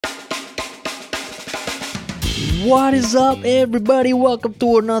What is up, everybody? Welcome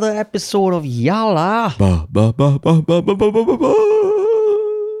to another episode of Yala.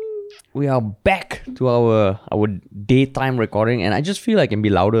 We are back to our daytime recording, and I just feel I can be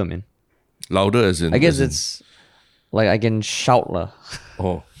louder, man. Louder as in... I guess it's like I can shout lah.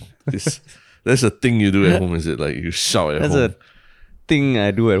 Oh, that's a thing you do at home, is it? Like you shout at home? That's a thing I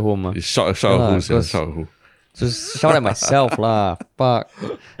do at home. You shout at who? Shout at who? Just shout at myself lah. Fuck.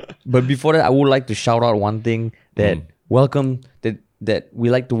 But before that, I would like to shout out one thing that that we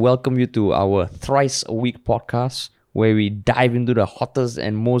like to welcome you to our thrice a week podcast, where we dive into the hottest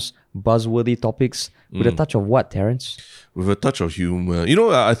and most buzzworthy topics with a touch of what, Terrence? With a touch of humor. You know,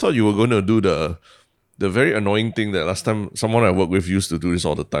 I thought you were going to do the very annoying thing that last time someone I worked with used to do this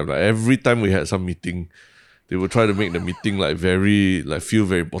all the time. Like every time we had some meeting, they would try to make the meeting feel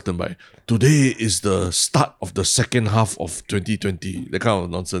very important by today is the start of the second half of 2020. That kind of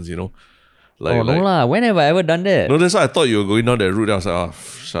nonsense, you know. No lah. When have I ever done that? No, that's why I thought you were going down that route. I was like, oh,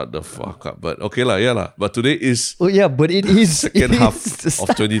 shut the fuck up. But okay lah, yeah lah. But today is but it is second half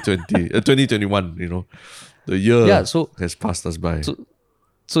of 2021. You know, the year has passed us by.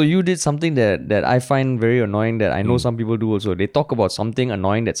 So you did something that I find very annoying that I know some people do also. They talk about something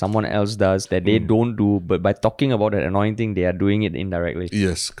annoying that someone else does that they don't do, but by talking about that annoying thing, they are doing it indirectly.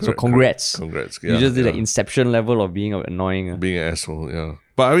 Yes, correct. So congrats. Congrats. You just did the inception level of being annoying. Being an asshole, yeah.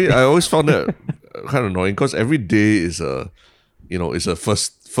 But I mean, I always found that kind of annoying because every day is a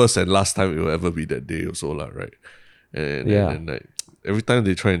first and last time it will ever be that day also lah, right? And like every time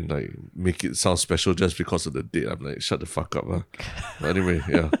they try and like make it sound special just because of the date, I'm like, shut the fuck up, huh? But anyway,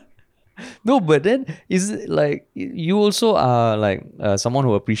 yeah. No, but then is it like you also are like someone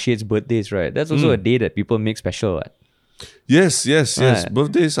who appreciates birthdays, right? That's also a day that people make special, right? Yes. Right.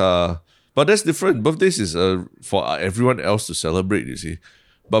 Birthdays are, but that's different. Birthdays is for everyone else to celebrate, you see.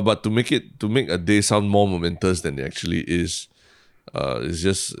 But to make a day sound more momentous than it actually is, it's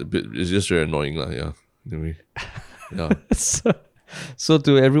just very annoying lah. Yeah. Anyway, yeah. So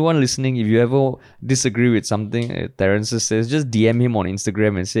to everyone listening, if you ever disagree with something Terrence says, just DM him on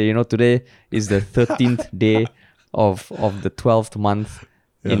Instagram and say, today is the 13th day of the 12th month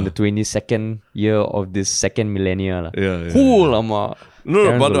in the 22nd year of this second millennia. Yeah. No,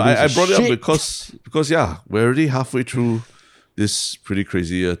 but I brought it up because we're already halfway through this pretty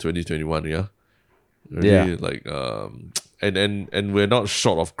crazy year 2021. Yeah. Really, like and we're not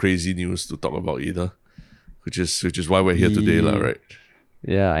short of crazy news to talk about either. Which is why we're here today, right?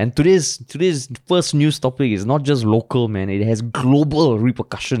 Yeah, and today's first news topic is not just local, man. It has global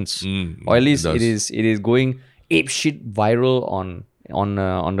repercussions, or at least it is going apeshit viral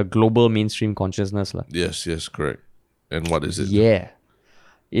on the global mainstream consciousness, lah. Yes, correct. And what is it? Yeah,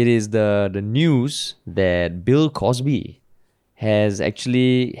 it is the news that Bill Cosby has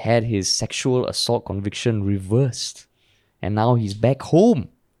actually had his sexual assault conviction reversed, and now he's back home.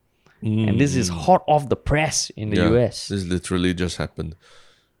 And this is hot off the press in the US. This literally just happened.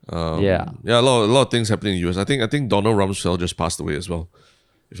 A lot of things happening in the US. I think Donald Rumsfeld just passed away as well,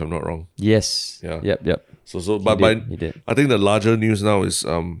 if I'm not wrong. Yes. Yeah. Yep. He did. I think the larger news now is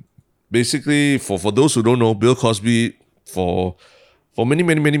basically for those who don't know, Bill Cosby for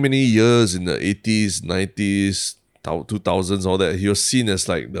many years in the 80s, 90s, 2000s, all that, he was seen as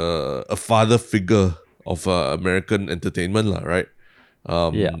like a father figure of American entertainment, right?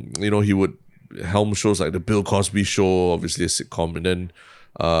 He would helm shows like the Bill Cosby Show, obviously a sitcom, and then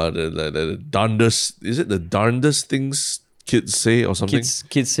the darndest, is it the darndest things kids say or something?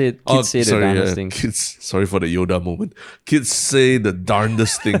 Kids say the darndest things. Kids, sorry for the Yoda moment. Kids say the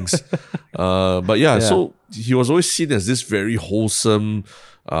darndest things. So he was always seen as this very wholesome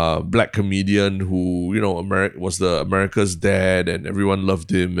black comedian who, was the America's dad, and everyone loved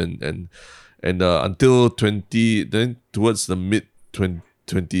him, and until towards the mid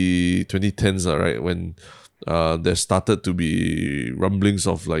 2010s, right, when there started to be rumblings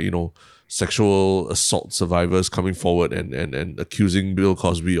of sexual assault survivors coming forward and accusing Bill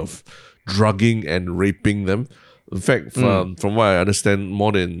Cosby of drugging and raping them. In fact, from what I understand,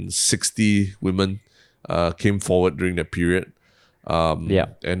 more than 60 women came forward during that period.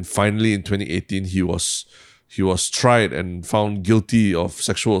 And finally in 2018 he was tried and found guilty of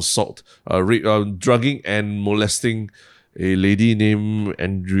sexual assault, drugging and molesting a lady named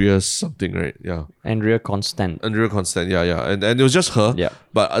Andrea something, right? Yeah. Andrea Constant, yeah. And it was just her. Yeah.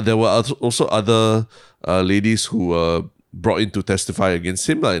 But there were also other ladies who were brought in to testify against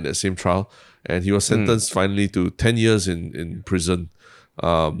him in that same trial. And he was sentenced finally to 10 years in prison.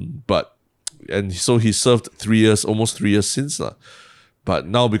 So he served 3 years, almost 3 years since. But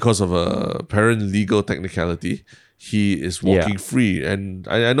now because of a apparent legal technicality, he is walking free. And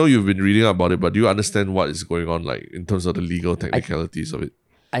I know you've been reading about it, but do you understand what is going on, like in terms of the legal technicalities of it?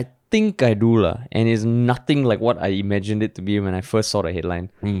 I think I do lah, and it's nothing like what I imagined it to be when I first saw the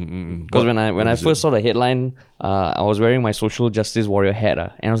headline. Because when I first saw the headline, I was wearing my social justice warrior hat,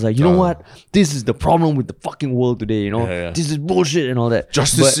 and I was like, you know what? This is the problem with the fucking world today. This is bullshit and all that.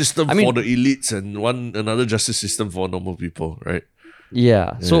 Justice system for the elites and another justice system for normal people, right?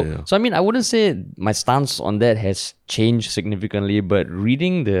 So I mean, I wouldn't say my stance on that has changed significantly, but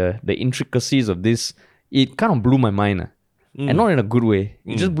reading the intricacies of this, it kind of blew my mind. And not in a good way.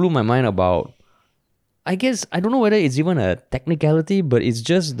 It just blew my mind about, I guess, I don't know whether it's even a technicality, but it's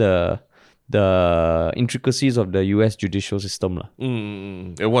just the intricacies of the US judicial system.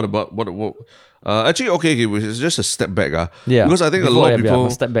 And what about, actually, okay, it's just a step back. Yeah. Because I think a lot of people...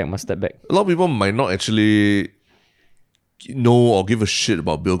 must step back. A lot of people might not actually know or give a shit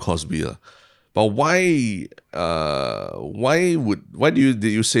about Bill Cosby. But why did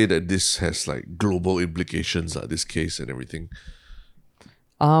you say that this has like global implications, this case and everything?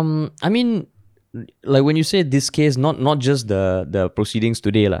 I mean, like when you say this case, not just the proceedings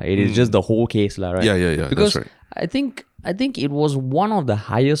today, it is just the whole case, right? Yeah. Because that's right. I think it was one of the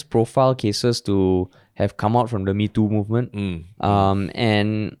highest profile cases to have come out from the Me Too movement.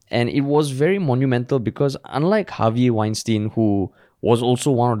 And it was very monumental because unlike Harvey Weinstein, who was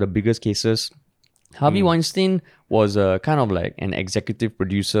also one of the biggest cases, Harvey Weinstein was kind of like an executive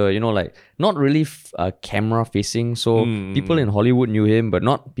producer, like not really camera facing. So people in Hollywood knew him, but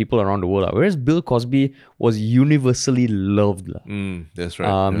not people around the world. Whereas Bill Cosby was universally loved. That's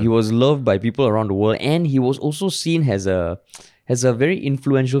right. He was loved by people around the world, and he was also seen as a very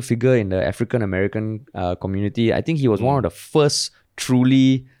influential figure in the African American community. I think he was one of the first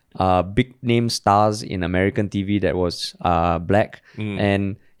truly big name stars in American TV that was black.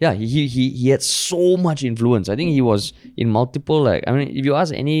 And yeah, he had so much influence. I think he was in multiple, if you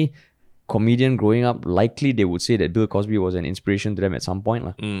ask any comedian growing up, likely they would say that Bill Cosby was an inspiration to them at some point.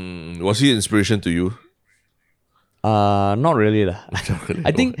 Was he an inspiration to you? Not really.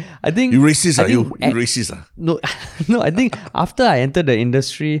 I think You racist, are you? You racist? No, I think after I entered the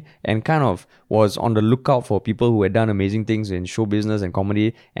industry and kind of was on the lookout for people who had done amazing things in show business and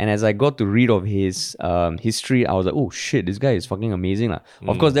comedy, and as I got to read of his history, I was like, oh shit, this guy is fucking amazing.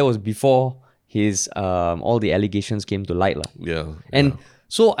 Of course, that was before his all the allegations came to light. And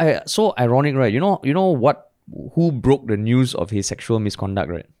so ironic, right? You know what? Who broke the news of his sexual misconduct,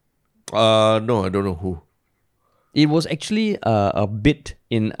 right? No, I don't know who. It was actually a bit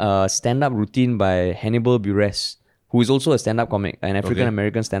in a stand-up routine by Hannibal Buress, who is also a stand-up comic, an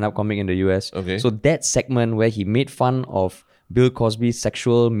African-American stand-up comic in the US. Okay. So that segment where he made fun of Bill Cosby's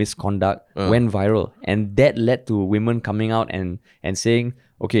sexual misconduct went viral. And that led to women coming out and saying,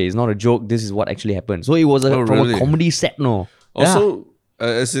 okay, it's not a joke, this is what actually happened. So it was from a comedy set, no. Also,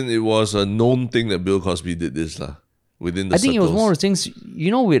 as in it was a known thing that Bill Cosby did this, within the I think circles. it was one of the things,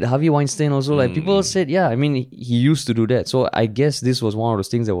 with Harvey Weinstein also, like people said, he used to do that. So I guess this was one of those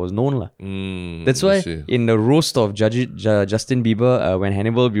things that was known. That's why in the roast of Justin Bieber, when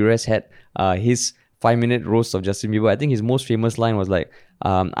Hannibal Buress had his 5-minute roast of Justin Bieber, I think his most famous line was like,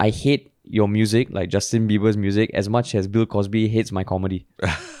 I hate your music, like Justin Bieber's music, as much as Bill Cosby hates my comedy.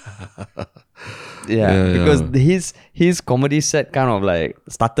 Because his comedy set kind of like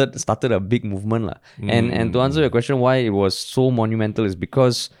started a big movement. And to answer your question why it was so monumental is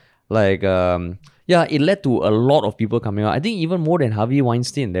because it led to a lot of people coming out. I think even more than Harvey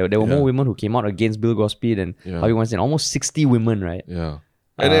Weinstein. There were more women who came out against Bill Cosby than Harvey Weinstein. Almost 60 women, right? Yeah.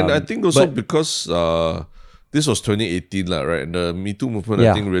 And then I think also because this was 2018, right? And the Me Too movement,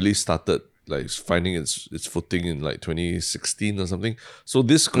 I think, really started like finding its footing in like 2016 or something. So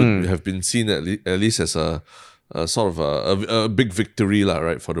this could have been seen at least as a sort of a big victory,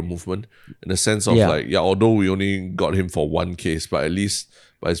 right, for the movement, in the sense of although we only got him for one case, but it's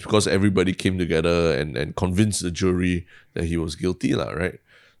because everybody came together and convinced the jury that he was guilty, right?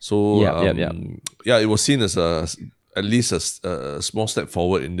 So it was seen as at least a small step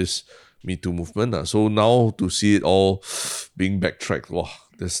forward in this Me Too movement. So now to see it all being backtracked, wow,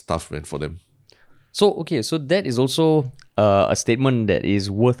 that's tough, man, for them. So that is also a statement that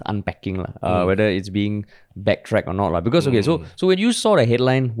is worth unpacking, whether it's being backtracked or not. Because so when you saw the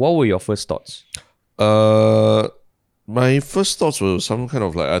headline, what were your first thoughts? My first thoughts were some kind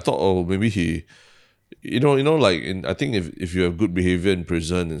of like, I thought, oh, maybe he, like I think if you have good behavior in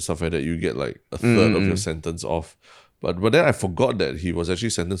prison and stuff like that, you get like a third of your sentence off. But then I forgot that he was actually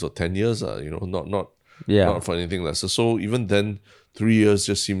sentenced for 10 years, not for anything lesser. So even then, 3 years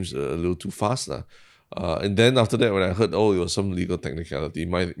just seems a little too fast. And then after that, when I heard, it was some legal technicality,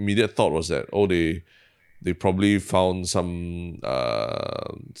 my immediate thought was that, they probably found some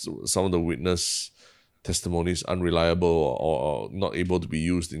of the witness testimonies unreliable or not able to be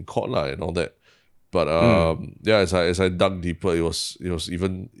used in court lah and all that. But as I dug deeper, it was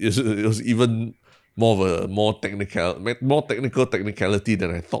even more technical technicality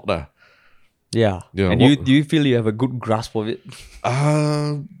than I thought lah. Yeah. And do you feel you have a good grasp of it?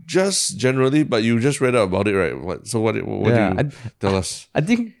 Just generally, but you just read about it, right? What do you tell us? I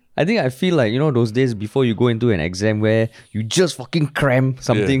feel like, those days before you go into an exam where you just fucking cram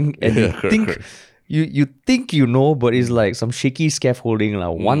something and correct. You think but it's like some shaky scaffolding.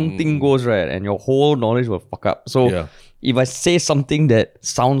 Like one thing goes right and your whole knowledge will fuck up. So if I say something that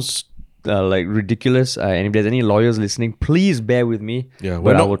sounds like ridiculous, and if there's any lawyers listening, please bear with me. Yeah, I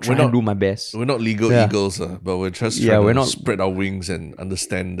will try and do my best. We're not legal eagles, but we're just trying to spread our wings and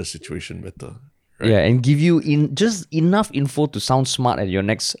understand the situation better. Right? Yeah, and give you just enough info to sound smart at your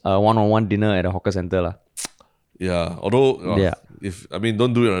next one-on-one dinner at a hawker center lah. Yeah, although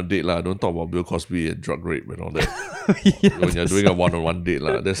don't do it on a date lah. Don't talk about Bill Cosby and drug rape and all that. When you're doing a one-on-one date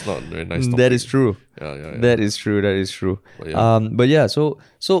lah, that's not very nice. That is true. Yeah. That is true. But yeah. So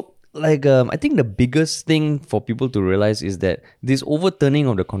I think the biggest thing for people to realize is that this overturning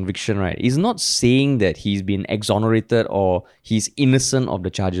of the conviction, right, is not saying that he's been exonerated or he's innocent of the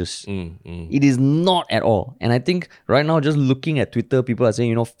charges. It is not at all. And I think right now, just looking at Twitter, people are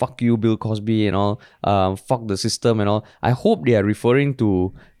saying, fuck you, Bill Cosby, and all, fuck the system and all. I hope they are referring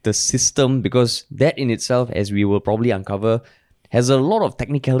to the system, because that in itself, as we will probably uncover, has a lot of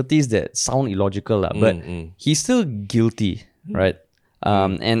technicalities that sound illogical, but he's still guilty, right?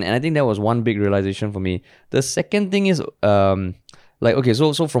 And I think that was one big realization for me. The second thing is, so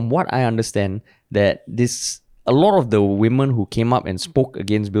from what I understand, that a lot of the women who came up and spoke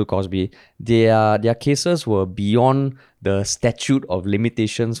against Bill Cosby, their cases were beyond the statute of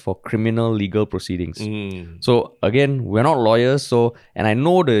limitations for criminal legal proceedings. So again, we're not lawyers, and I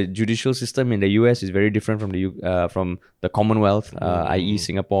know the judicial system in the US is very different from the Commonwealth, i.e.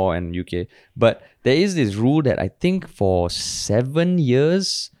 Singapore and UK. But there is this rule that I think for 7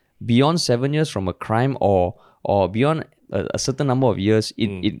 years, beyond 7 years from a crime or beyond a certain number of years,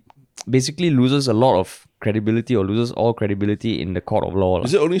 it basically loses a lot of credibility or loses all credibility in the court of law.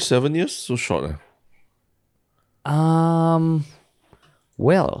 Is it only 7 years? So short?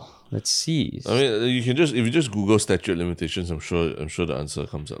 Well, let's see. I mean, if you just Google statute limitations, I'm sure the answer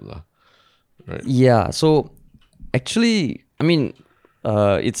comes up lah. Right? Yeah. So actually, I mean,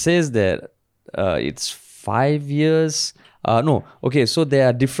 it says that it's 5 years. No. Okay. So there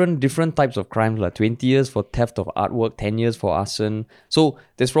are different types of crimes, like 20 years for theft of artwork, 10 years for arson. So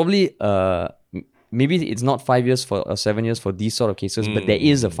there's probably maybe it's not 5 years or 7 years for these sort of cases, but there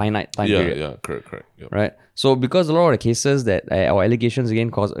is a finite time period. Yeah, correct. Yep. Right? So because a lot of the cases that or allegations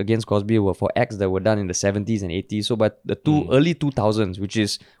against Cosby were for acts that were done in the 70s and 80s. So but the early 2000s, which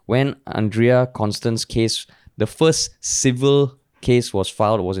is when Andrea Constant's case, the first civil case was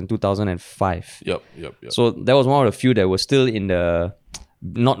filed, was in 2005. Yep. So that was one of the few that were still in the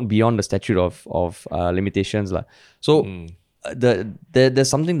not beyond the statute of limitations lah. So there's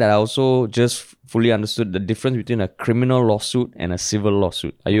something that I also just fully understood, the difference between a criminal lawsuit and a civil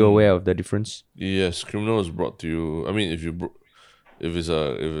lawsuit. Are you aware of the difference? Yes, criminal is brought to you. I mean, if you broke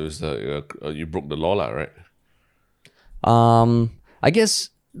the law lah, right? I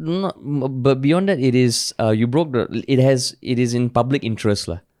guess not, but beyond that, it is it is in public interest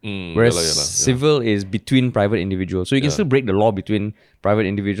lah. Whereas civil is between private individuals. So you can still break the law between private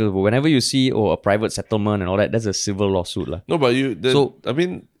individuals, but whenever you see a private settlement and all that, that's a civil lawsuit lah. No, but I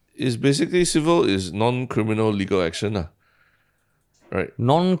mean, it's basically civil is non-criminal legal action lah. Right?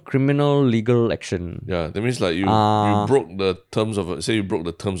 Non-criminal legal action. Yeah, that means like you broke the terms of a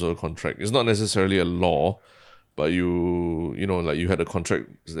contract. It's not necessarily a law, but you had a contract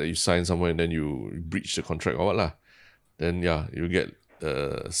that you signed somewhere and then you breached the contract or what lah. Then you get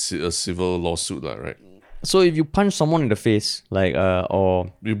a civil lawsuit lah, right? So if you punch someone in the face, like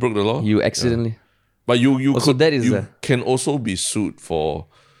or you broke the law, you accidentally. But you can also be sued for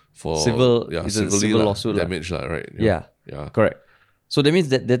civil. It's a civil lawsuit damage lah, right? Yeah, correct. So that means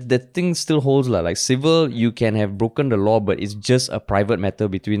that thing still holds lah. Like civil, you can have broken the law, but it's just a private matter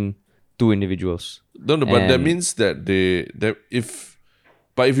between two individuals. No, but that means that if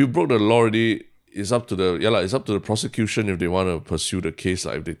you broke the law already, it's up to the prosecution if they want to pursue the case,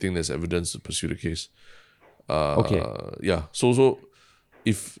 if they think there's evidence to pursue the case. Okay. Yeah. So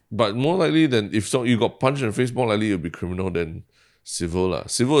but more likely than if you got punched in the face, more likely it'll be criminal than civil lah.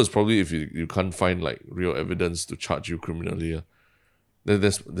 Civil is probably if you can't find like real evidence to charge you criminally.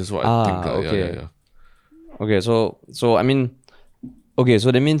 That's what I think. Okay. Yeah. Okay. So I mean, Okay,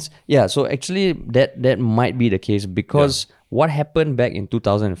 so that means, yeah, so actually that might be the case because what happened back in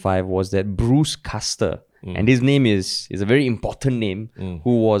 2005 was that Bruce Custer, and his name is a very important name,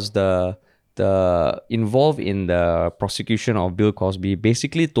 who was the involved in the prosecution of Bill Cosby,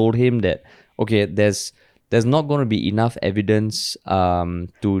 basically told him that, okay, there's not going to be enough evidence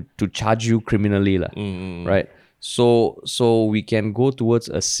to charge you criminally, right? So we can go towards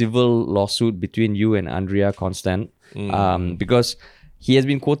a civil lawsuit between you and Andrea Constant, because he has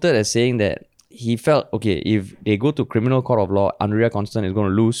been quoted as saying that he felt, okay, if they go to criminal court of law, Andrea Constant is going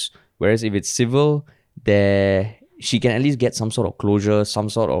to lose, whereas if it's civil, she can at least get some sort of closure, some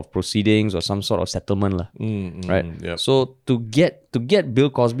sort of proceedings, or some sort of settlement, right? Yep. So to get Bill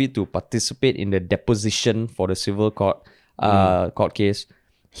Cosby to participate in the deposition for the civil court case,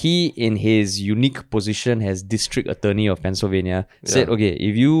 he, in his unique position as District Attorney of Pennsylvania, said, okay,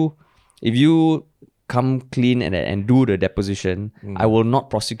 if you come clean and do the deposition, I will not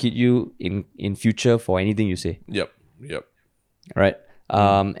prosecute you in future for anything you say. Yep. Right.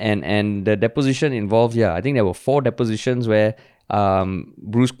 And the deposition involved, I think there were 4 depositions where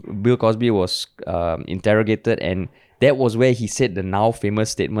Bill Cosby was interrogated, and that was where he said the now famous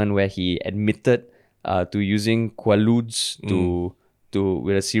statement where he admitted to using quaaludes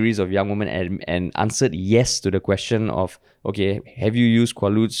with a series of young women, and answered yes to the question of, okay, have you used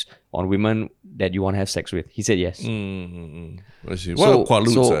quaaludes on women that you want to have sex with? He said yes. I see. What are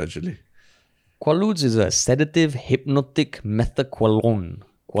quaaludes actually? Quaaludes is a sedative hypnotic methaqualone.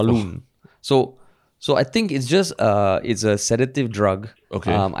 So I think it's just it's a sedative drug.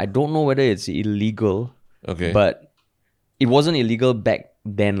 Okay. I don't know whether it's illegal. Okay. But it wasn't illegal back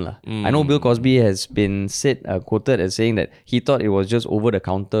then. I know Bill Cosby has been quoted as saying that he thought it was just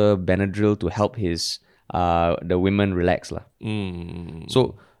over-the-counter Benadryl to help his the women relax.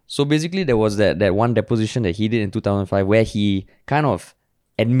 So basically there was that one deposition that he did in 2005 where he kind of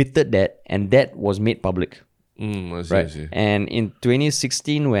admitted that, and that was made public. I see, right? I see. And in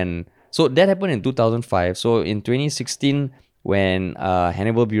 2016 so that happened in 2005. So in 2016 when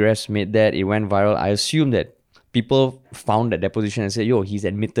Hannibal Buress made that, it went viral. I assume that people found that deposition and said, yo, he's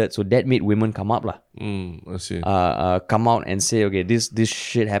admitted. So that made women come up. I see. Come out and say, okay, this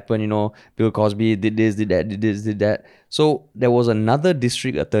shit happened, Bill Cosby did this, did that, did this, did that. So there was another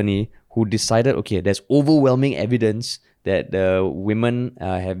district attorney who decided, okay, there's overwhelming evidence that the women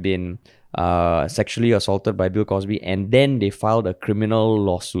have been sexually assaulted by Bill Cosby, and then they filed a criminal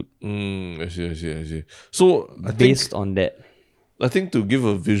lawsuit. I see. So based on that. I think to give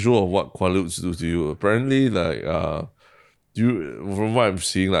a visual of what quaaludes do to you, apparently, like, from what I'm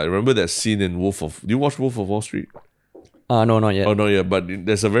seeing, like, remember that scene in do you watch Wolf of Wall Street? No, not yet. Oh, not yet, but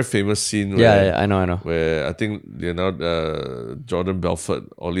there's a very famous scene where, yeah, I know. where I think Jordan Belfort,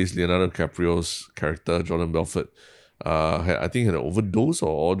 or at least Leonardo DiCaprio's character, Jordan Belfort, had an overdose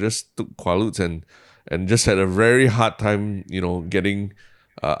or just took quaaludes and just had a very hard time, getting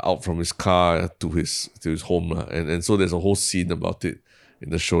out from his car to his home, and so there's a whole scene about it in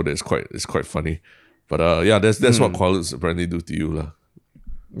the show that's quite funny. But that's what quaaludes apparently do to you,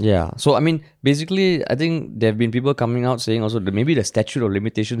 Yeah. So, I mean, basically, I think there have been people coming out saying also that maybe the statute of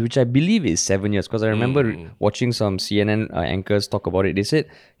limitations, which I believe is 7 years, because I remember watching some CNN anchors talk about it. They said,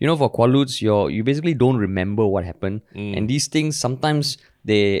 for quaaludes, you basically don't remember what happened. And these things, sometimes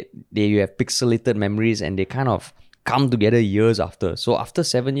you have pixelated memories and they kind of come together years after. So after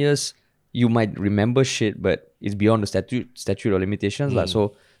 7 years, you might remember shit, but it's beyond the statute of limitations.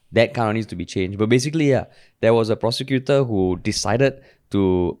 So that kind of needs to be changed. But basically, there was a prosecutor who decided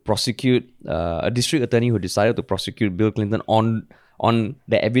to prosecute, a district attorney who decided to prosecute Bill Clinton on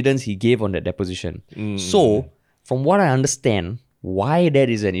the evidence he gave on that deposition. So, from what I understand, why that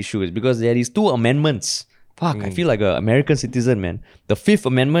is an issue is because there is 2 amendments. I feel like an American citizen, man. The 5th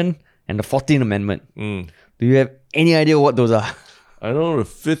Amendment and the 14th Amendment. Do you have any idea what those are? I know the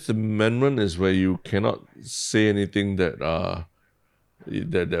 5th Amendment is where you cannot say anything that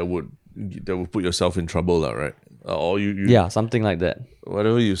that would put yourself in trouble, right? Or you something like that.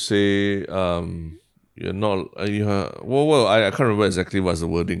 Whatever you say, you're not. I can't remember exactly what's the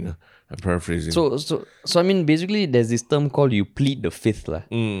wording. I'm paraphrasing. So I mean, basically, there's this term called you plead the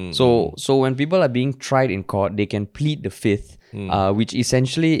 5th, So when people are being tried in court, they can plead the 5th, which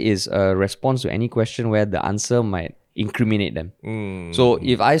essentially is a response to any question where the answer might incriminate them. So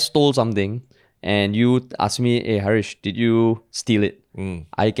if I stole something and you ask me, hey Harish, did you steal it?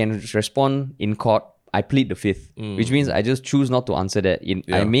 I can respond in court, I plead the 5th, which means I just choose not to answer that.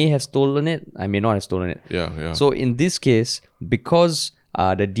 I may have stolen it, I may not have stolen it. Yeah. So in this case, because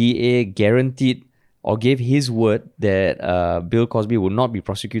the DA guaranteed or gave his word that Bill Cosby would not be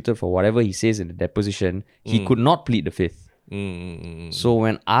prosecuted for whatever he says in the deposition, he could not plead the 5th. So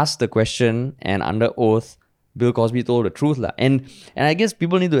when asked the question and under oath, Bill Cosby told the truth lah. And I guess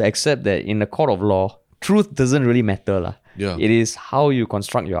people need to accept that in the court of law, truth doesn't really matter lah. Yeah. It is how you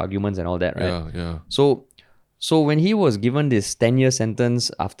construct your arguments and all that, right? Yeah. So when he was given this 10-year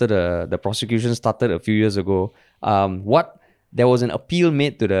sentence after the prosecution started a few years ago, there was an appeal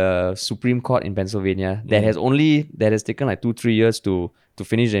made to the Supreme Court in Pennsylvania that has taken like 2-3 years to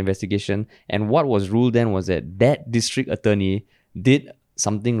finish the investigation. And what was ruled then was that district attorney did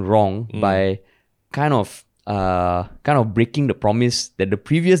something wrong by kind of breaking the promise that the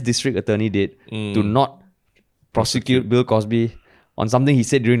previous district attorney did to not prosecute Bill Cosby on something he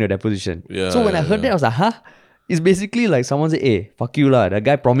said during the deposition. So when I heard that, I was like, huh? It's basically like someone said, hey, fuck you lah. That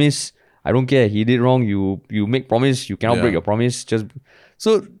guy promised, I don't care, he did wrong. You make promise, you cannot break your promise.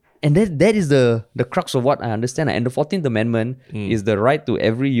 And that is the crux of what I understand. And the 14th Amendment is the right to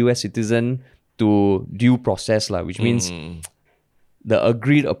every US citizen to due process, which means the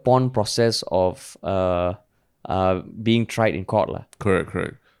agreed upon process of being tried in court.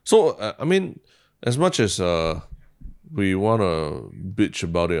 Correct. So, I mean, as much as we want to bitch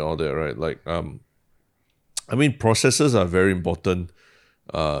about it all that, right? Like, I mean, processes are very important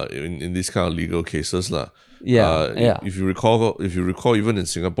in these kind of legal cases. If you recall, even in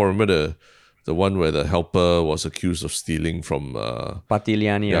Singapore, remember the one where the helper was accused of stealing from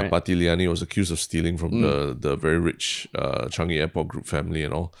Patiliani, right? Patiliani was accused of stealing from the very rich Changi Airport Group family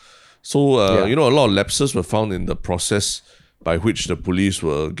and all. So a lot of lapses were found in the process by which the police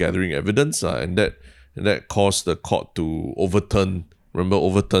were gathering evidence, and that caused the court to overturn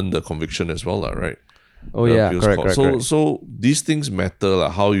the conviction as well, right? Oh yeah, correct. So these things matter,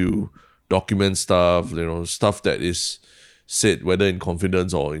 like how you document stuff, stuff that is said whether in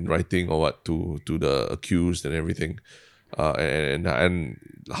confidence or in writing or what to the accused and everything, and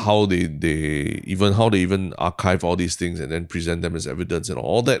how they even archive all these things and then present them as evidence, and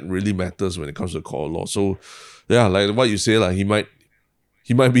all that really matters when it comes to court of law. So yeah, like what you say, like he might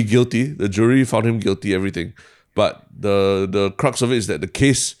be guilty. The jury found him guilty, everything, but the crux of it is that the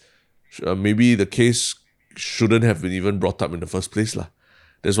case shouldn't have been even brought up in the first place lah.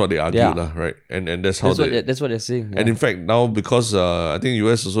 That's what they argued lah, right? And that's how that's what they're saying. Yeah. And in fact, now because I think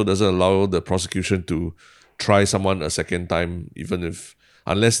US also doesn't allow the prosecution to try someone a second time,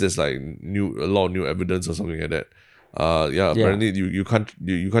 unless there's like a lot of new evidence or something like that. Apparently you can't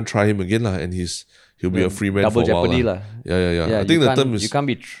try him again lah, and he'll be a free man double for a while. jeopardy lah. Yeah. I think the term is you can't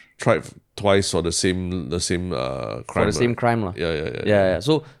be tried twice for the same crime. For the same crime lah. Yeah.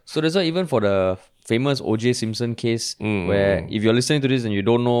 So that's why even for the famous O.J. Simpson case, where if you're listening to this and you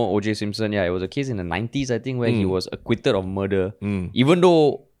don't know O.J. Simpson, it was a case in the 90s, I think, where he was acquitted of murder, even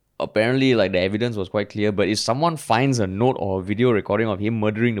though apparently like the evidence was quite clear. But if someone finds a note or a video recording of him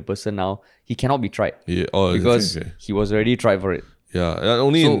murdering the person now, he cannot be tried because he was already tried for it. Yeah,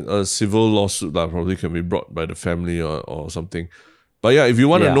 only in a civil lawsuit that probably can be brought by the family or something. But yeah, if you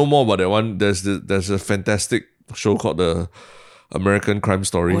want to know more about that one, there's a fantastic show called The American Crime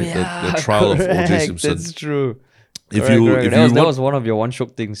Story, the trial of O.J. Simpson. That's true. That was one of your one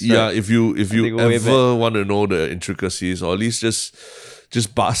shock things. Yeah, if you ever want to know the intricacies, or at least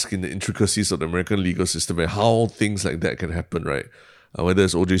just bask in the intricacies of the American legal system and how things like that can happen, right? Whether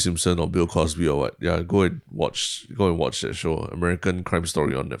it's O.J. Simpson or Bill Cosby or what, go and watch that show, American Crime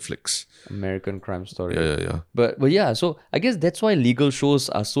Story on Netflix. American Crime Story. Yeah. But yeah, so I guess that's why legal shows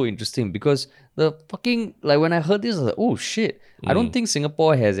are so interesting, because the fucking, like when I heard this, I was like, oh shit, I don't think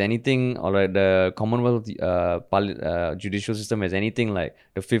Singapore has anything, or like the Commonwealth judicial system has anything like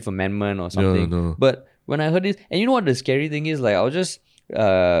the Fifth Amendment or something. No. But when I heard this, and you know what the scary thing is, like I was just,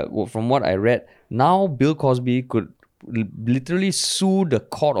 from what I read, now Bill Cosby could literally sue the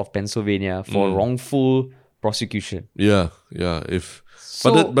court of Pennsylvania for wrongful prosecution. Yeah.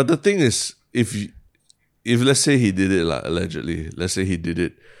 But the thing is, if let's say he did it, like allegedly, let's say he did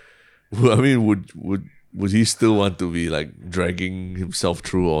it, I mean, would he still want to be like dragging himself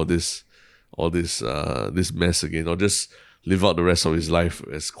through all this mess again, or just live out the rest of his life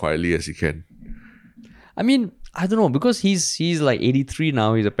as quietly as he can? I mean, I don't know, because he's like 83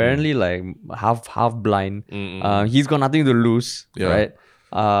 now. He's apparently like half blind. He's got nothing to lose, right?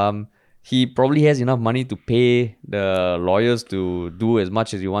 He probably has enough money to pay the lawyers to do as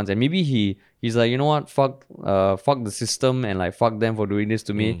much as he wants, and maybe he's like, you know what, fuck the system, and like fuck them for doing this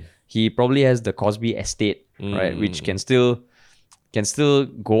to me. He probably has the Cosby estate, right, which can still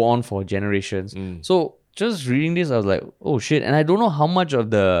go on for generations. So just reading this, I was like, oh shit. And I don't know how much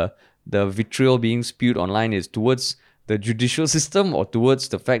of the vitriol being spewed online is towards the judicial system or towards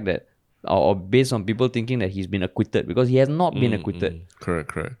the fact that, or based on people thinking that he's been acquitted, because he has not been acquitted.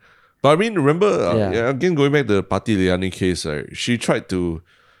 Correct. But I mean, remember, Yeah. again, going back to the Pati Liani case, right? She tried to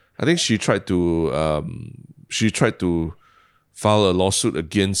file a lawsuit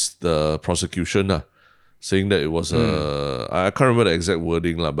against the prosecution, saying that it was I can't remember the exact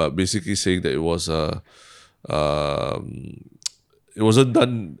wording, but basically saying that it was it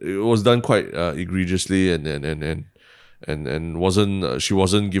was done quite egregiously, and wasn't she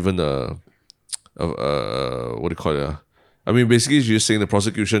wasn't given a what do you call it? I mean, basically, she's just saying the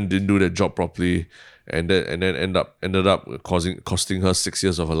prosecution didn't do their job properly, and then ended up costing her 6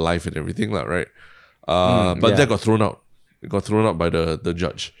 years of her life and everything, right? But that got thrown out. It got thrown out by the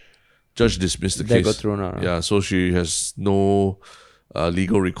judge. Judge dismissed the case. That got thrown out. Yeah, so she has no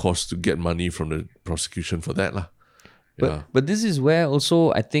legal recourse to get money from the prosecution for that, But this is where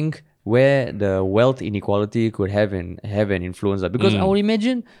also I think where the wealth inequality could have an influence. Because I would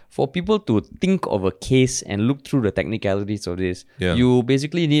imagine for people to think of a case and look through the technicalities of this, you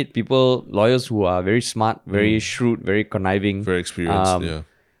basically need lawyers who are very smart, very shrewd, very conniving. Very experienced,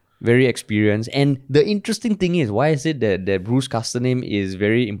 Very experienced. And the interesting thing is, why I said that Bruce Castor name is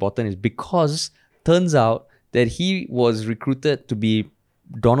very important is because turns out that he was recruited to be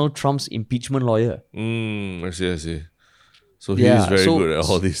Donald Trump's impeachment lawyer. I see. So he is very good at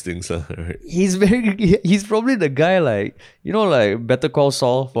all these things, right? He's probably the guy like Better Call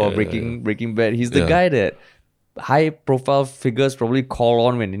Saul for Breaking Bad. He's the guy that high profile figures probably call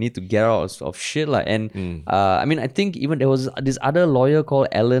on when they need to get out of shit. And I mean, I think even there was this other lawyer called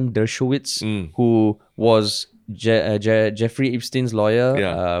Alan Dershowitz who was Jeffrey Epstein's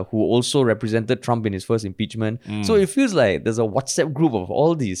lawyer, who also represented Trump in his first impeachment. So it feels like there's a WhatsApp group of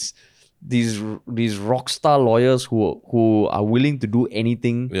all these rock star lawyers who are willing to do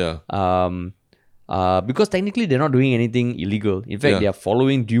anything. Because technically they're not doing anything illegal. In fact, they are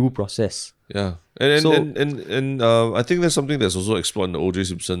following due process. Yeah, and I think there's something that's also explored in the O.J.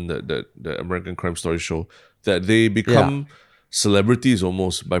 Simpson, that American Crime Story show, that they become celebrities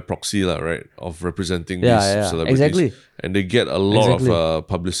almost by proxy, right? Of representing these celebrities, exactly, and they get a lot of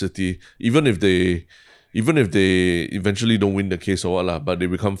publicity, even if they eventually don't win the case or what, but they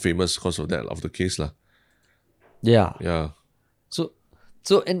become famous because of the case, Yeah.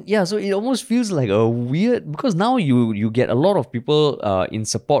 So it almost feels like a weird, because now you get a lot of people in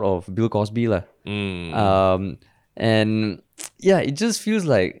support of Bill Cosby, and it just feels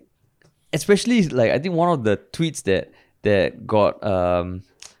like, especially like I think one of the tweets that got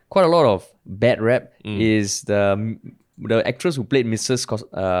quite a lot of bad rap is the actress who played Mrs.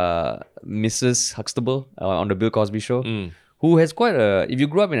 Huxtable on the Bill Cosby show, who has quite if you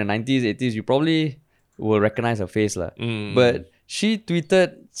grew up in the 90s, 80s, you probably will recognize her face, but she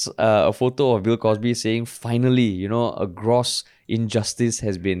tweeted a photo of Bill Cosby saying, finally, a gross injustice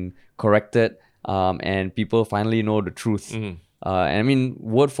has been corrected, and people finally know the truth. And I mean,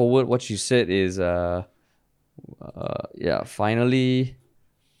 word for word, what she said is, finally,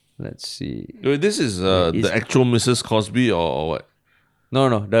 let's see. This is the actual Mrs. Cosby or what? No,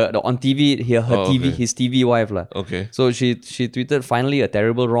 the on TV, his TV wife. Okay. So she tweeted, finally a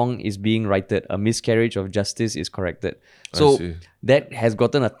terrible wrong is being righted. A miscarriage of justice is corrected. So that has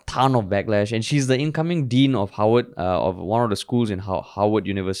gotten a ton of backlash. And she's the incoming dean of Howard, of one of the schools in Howard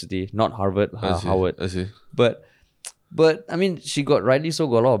University. Not Harvard, Howard. I see. But I mean, she got a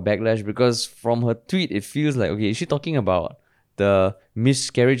lot of backlash because from her tweet, it feels like, okay, is she talking about the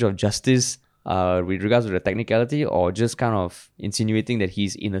miscarriage of justice with regards to the technicality, or just kind of insinuating that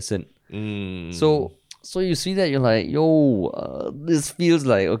he's innocent? So you see that, you're like, this feels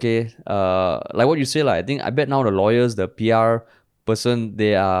like, okay, like what you say, I bet now the lawyers, the PR person,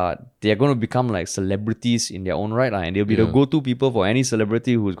 they are going to become like celebrities in their own right, and they'll be the go-to people for any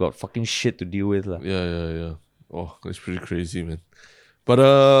celebrity who's got fucking shit to deal with. Yeah. Oh, that's pretty crazy, man. But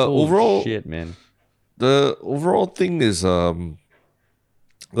overall, shit, man. The overall thing is,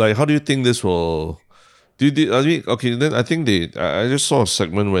 like, how do you think this will? I mean, okay, then I think I just saw a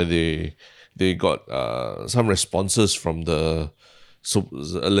segment where they got some responses from the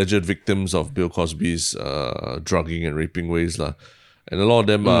alleged victims of Bill Cosby's drugging and raping ways, and a lot of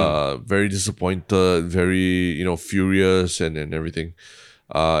them are very disappointed, very furious and everything,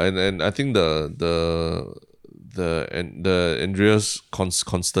 and I think the Andreas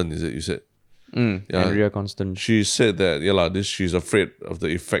Constant, is it you said? Andrea Constant. She said that she's afraid of the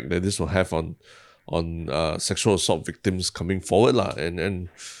effect that this will have on sexual assault victims coming forward, and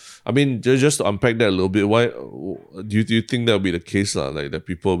I mean, just to unpack that a little bit, why do you think that will be the case, like that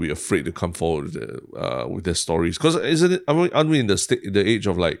people will be afraid to come forward with their stories? Because aren't we in the age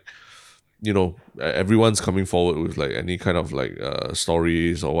of like, everyone's coming forward with like any kind of like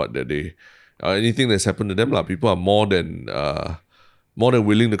stories or what that they anything that's happened to them, people are more than more than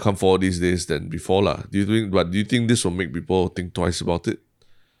willing to come forward these days than before, lah. Do you think this will make people think twice about it?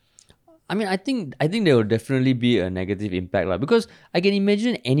 I mean, I think there will definitely be a negative impact, lah. Because I can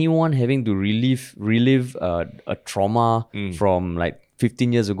imagine anyone having to relive a trauma from like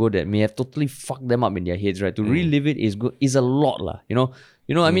 15 years ago that may have totally fucked them up in their heads, right? To relive it is a lot, lah.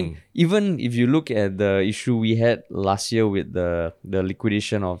 I mean, even if you look at the issue we had last year with the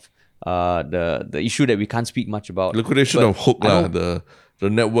liquidation of the issue that we can't speak much about. Liquidation of Hook, lah, the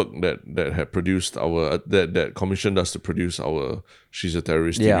network that had produced our that commissioned us to produce our She's a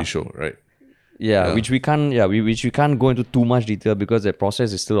Terrorist TV show, right? Yeah, which we can't go into too much detail because the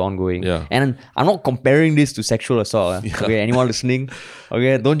process is still ongoing. Yeah. And I'm not comparing this to sexual assault. Okay, anyone listening?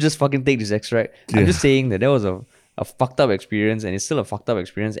 Okay, don't just fucking take this extract. I'm just saying that was a fucked up experience, and it's still a fucked up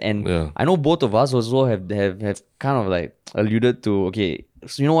experience. And I know both of us also have kind of like alluded to, okay,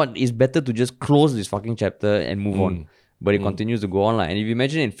 so you know what? It's better to just close this fucking chapter and move on. But it continues to go on. And if you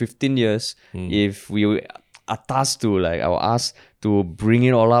imagine in 15 years, if we are tasked to asked to bring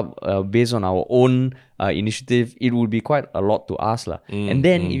it all up based on our own initiative, it would be quite a lot to ask. And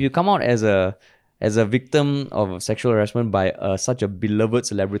then if you come out as a victim of sexual harassment by such a beloved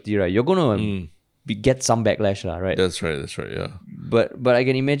celebrity, right, you're going to get some backlash, right? That's right, yeah. But I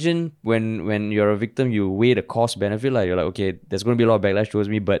can imagine when you're a victim, you weigh the cost benefit. You're like, okay, there's going to be a lot of backlash towards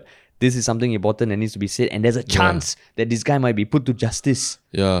me, but this is something important that needs to be said, and there's a chance that this guy might be put to justice.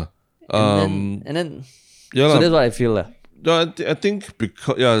 Yeah. And then so that's what I feel. No, I think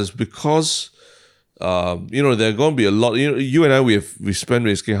because there are going to be a lot. You and I we spent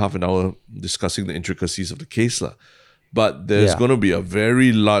basically half an hour discussing the intricacies of the case, but there's going to be a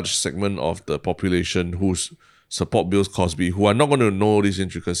very large segment of the population who support Bill Cosby who are not going to know these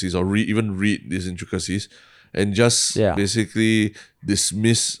intricacies or even read these intricacies, and just basically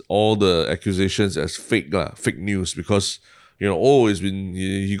dismiss all the accusations as fake news because it's been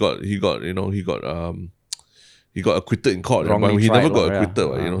he got acquitted in court, but he never got acquitted.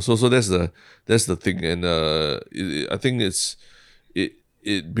 Right? So that's the thing, and I think it's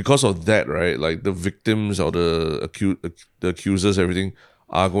because of that, right? Like the victims or the accusers, everything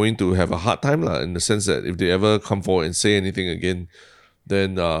are going to have a hard time, in the sense that if they ever come forward and say anything again,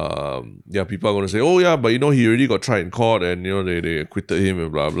 then people are going to say, oh yeah, but he already got tried in court and they acquitted him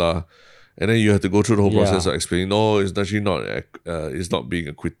and blah blah. And then you have to go through the whole process of explaining, no, it's actually not. It's not being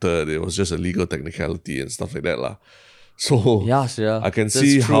acquitted. It was just a legal technicality and stuff like that, lah. So I can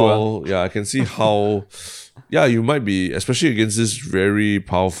see how. I can see how. You might be, especially against this very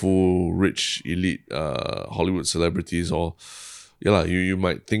powerful, rich, elite Hollywood celebrities, or you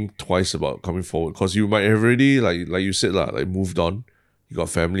might think twice about coming forward because you might have already, like you said, moved on. You got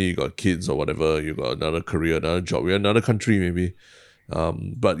family, you got kids or whatever. You got another career, another job. You're in another country maybe.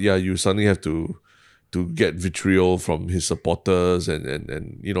 But you suddenly have to get vitriol from his supporters and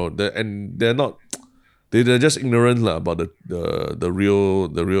they're not, they're just ignorant about the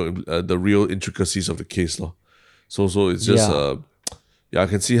real intricacies of the case, lah. So it's just I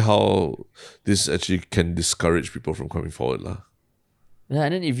can see how this actually can discourage people from coming forward, lah. Yeah,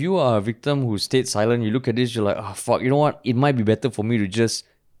 and then if you are a victim who stayed silent, you look at this, you're like, oh fuck, you know what? It might be better for me to just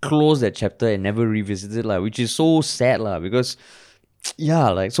close that chapter and never revisit it, which is so sad, because.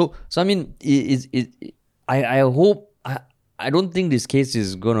 So I mean, I hope, I don't think this case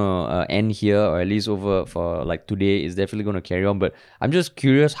is gonna end here, or at least over for today. It's definitely gonna carry on. But I'm just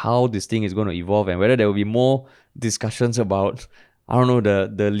curious how this thing is gonna evolve and whether there will be more discussions about, I don't know,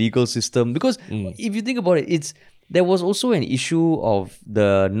 the legal system. Because if you think about it, there was also an issue of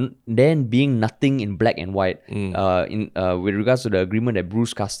then being nothing in black and white with regards to the agreement that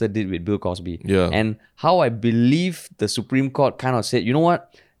Bruce Castor did with Bill Cosby. Yeah. And how I believe the Supreme Court kind of said, you know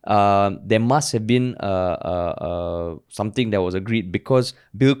what, there must have been something that was agreed because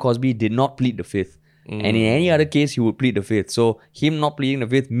Bill Cosby did not plead the fifth. And in any other case, he would plead the fifth. So him not pleading the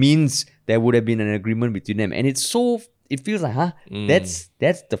fifth means there would have been an agreement between them. And it feels like, that's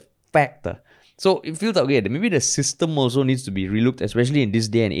the factor. So it feels like, okay, maybe the system also needs to be relooked, especially in this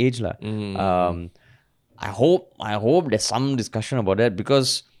day and age. I hope there's some discussion about that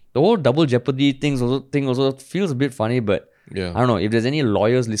because the whole double jeopardy thing also feels a bit funny, but I don't know, if there's any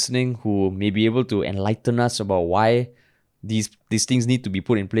lawyers listening who may be able to enlighten us about why these things need to be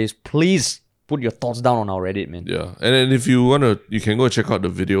put in place, please put your thoughts down on our Reddit, man. Yeah, and then if you want to, you can go check out the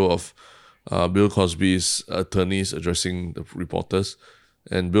video of Bill Cosby's attorneys addressing the reporters.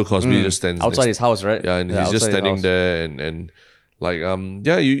 And Bill Cosby just stands outside his house, right? Yeah, and he's just standing there, and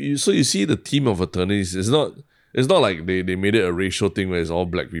you see the team of attorneys. It's not like they made it a racial thing where it's all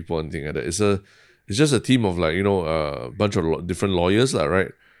black people and thing like that. It's just a team of a bunch of different lawyers,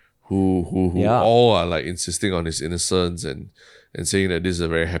 right? who Yeah. all are like insisting on his innocence and saying that this is a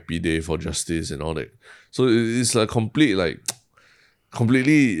very happy day for justice and all that. So it's like completely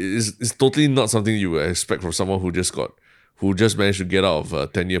it's totally not something you would expect from someone who just managed to get out of a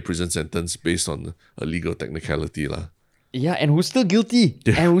 10-year prison sentence based on a legal technicality lah. Yeah, and who's still guilty.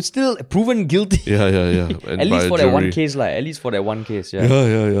 And who's still proven guilty. Yeah. And At by least a for that one jury. case, like. At least for that one case, yeah.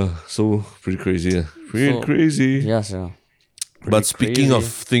 Yeah. So pretty crazy. Yeah. Pretty crazy. Yes, yeah. But speaking of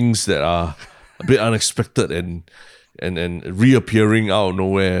things that are a bit unexpected and reappearing out of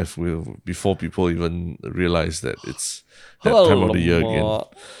nowhere before people even realize that it's that time of the year again.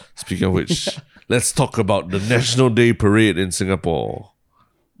 Speaking of which, let's talk about the National Day Parade in Singapore.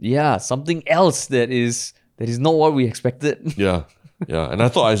 Yeah, something else that is not what we expected. Yeah. And I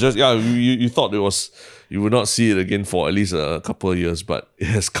thought you thought you would not see it again for at least a couple of years, but it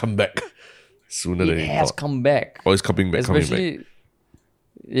has come back sooner than you It has thought. come back. Oh, it's coming back. Especially,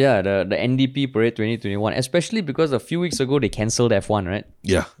 yeah, the NDP Parade 2021. Especially because a few weeks ago they cancelled F1, right?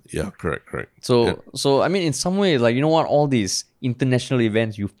 Yeah, correct. So I mean, in some way, like, you know what, all these international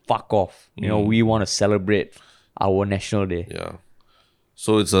events, you fuck off. You know, we want to celebrate our National Day. Yeah.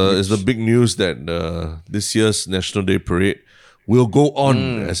 So it's the big news that this year's National Day Parade will go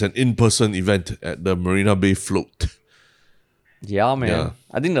on as an in-person event at the Marina Bay float. Yeah, man. Yeah.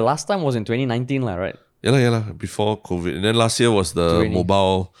 I think the last time was in 2019, right? Yeah, before COVID. And then last year was the 20.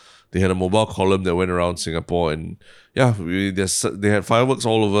 mobile. They had a mobile column that went around Singapore, and yeah, they had fireworks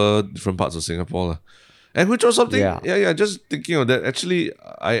all over different parts of Singapore, lah. And which was something. Yeah. Just thinking of that. Actually,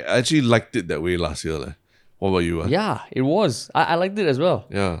 I actually liked it that way last year, lah. What about you? Yeah, it was. I liked it as well.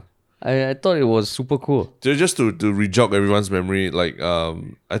 Yeah. I thought it was super cool. Just to re-jog everyone's memory, like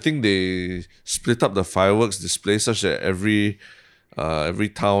I think they split up the fireworks display such that every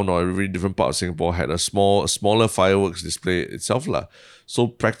town or every different part of Singapore had a smaller fireworks display itself lah. So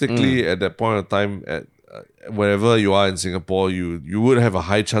practically at that point of time, at wherever you are in Singapore, you would have a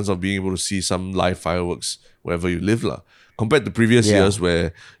high chance of being able to see some live fireworks wherever you live lah. Compared to previous years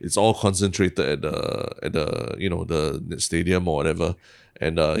where it's all concentrated at the the stadium or whatever.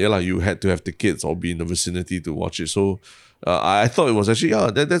 And you had to have tickets or be in the vicinity to watch it. So I thought it was actually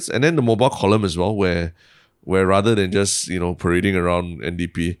that's and then the mobile column as well, where rather than just parading around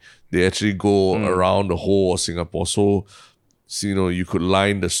NDP, they actually go around the whole of Singapore. So you could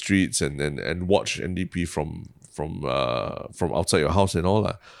line the streets and watch NDP from outside your house and all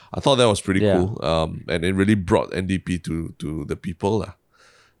that. I thought that was pretty cool. And it really brought NDP to the people lah.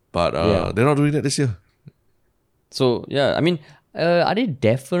 But they're not doing that this year. So yeah, I mean. Are they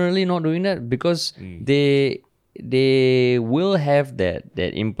definitely not doing that? Because they will have that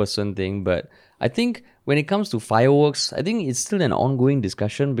in-person thing, but I think when it comes to fireworks, I think it's still an ongoing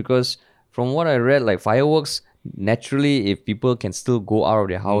discussion, because from what I read, like, fireworks, naturally, if people can still go out of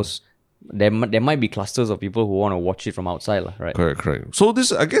their house, there might be clusters of people who want to watch it from outside, right? Correct. So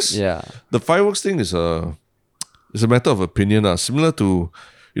this, I guess, the fireworks thing is a matter of opinion, similar to,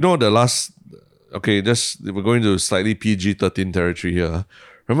 the last. Okay, we're going to slightly PG-13 territory here.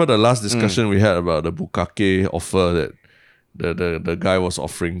 Remember the last discussion we had about the bukkake offer that the guy was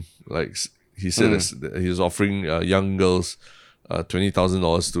offering? Like, he said he was offering young girls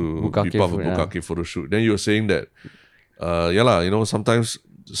 $20,000 to be part of a bukkake photo shoot. Then you were saying that, sometimes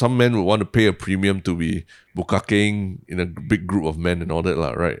some men would want to pay a premium to be bukkakeing in a big group of men and all that,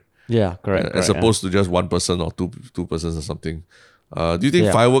 right? Yeah, correct. As opposed to just one person or two persons or something. Do you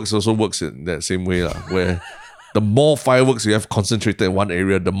think fireworks also works in that same way, where the more fireworks you have concentrated in one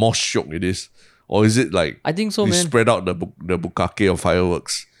area, the more shock it is? Or is it like, I think so, you man. spread out the bukkake of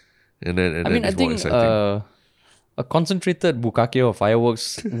fireworks and then it's more exciting? A concentrated bukkake of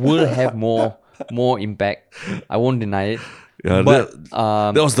fireworks will have more impact. I won't deny it. Yeah, but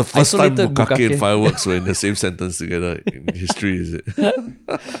that was the first time isolated bukkake and fireworks were in the same sentence together in history, is it?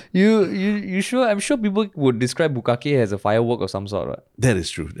 You sure? I'm sure people would describe bukkake as a firework of some sort, right? That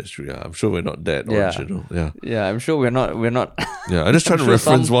is true. Yeah, I'm sure we're not that original. Yeah. Yeah, I'm sure we're not. Yeah, I'm just trying to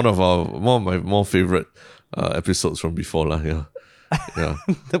reference one of my more favorite episodes from before lah. Yeah.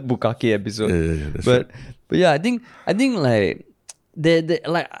 The bukkake episode. Yeah, that's right. But yeah, I think like.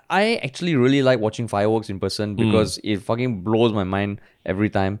 I actually really like watching fireworks in person because it fucking blows my mind every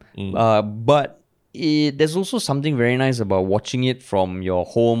time. But there's also something very nice about watching it from your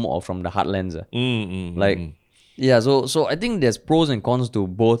home or from the heartlands. Yeah. So I think there's pros and cons to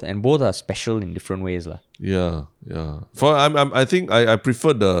both, and both are special in different ways, lah. Yeah. I think I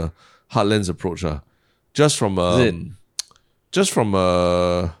prefer the heartlands approach, just from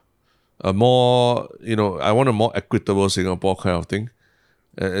a more, I want a more equitable Singapore kind of thing.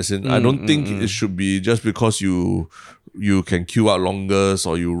 As in, I don't think it should be just because you can queue out longest,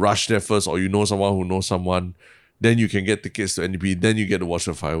 or you rush there first, or you know someone who knows someone, then you can get tickets to NDP, then you get to watch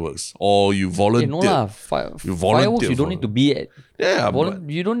the fireworks. Or you volunteer. No lah, fireworks you don't need to be at. Yeah,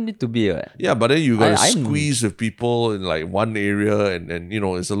 you don't need to be at. Yeah, but then you got to squeeze with people in like one area, and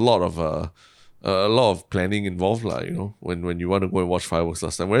it's a lot of planning involved, lah. When you want to go and watch fireworks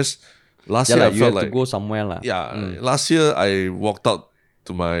last time. Whereas last year I you felt have to go somewhere, lah. Yeah, last year I walked out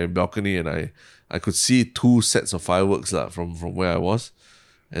to my balcony and I could see 2 sets of fireworks, lah, from where I was,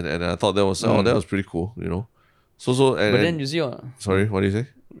 and I thought that was that was pretty cool, So but then you see, sorry, what do you say?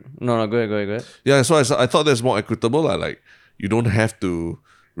 No, go ahead. Yeah, so I thought that's more equitable, lah. Like, you don't have to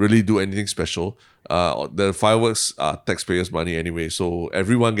really do anything special. The fireworks are taxpayers' money anyway, so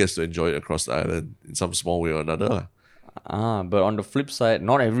everyone gets to enjoy it across the island in some small way or another, lah. But on the flip side,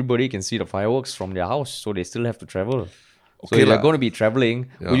 not everybody can see the fireworks from their house, so they still have to travel. So Okay, if you're going to be traveling,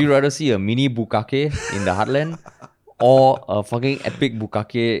 would you rather see a mini bukake in the heartland or a fucking epic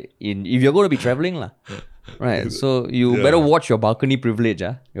bukake if you're going to be traveling, lah? Right, so you better watch your balcony privilege,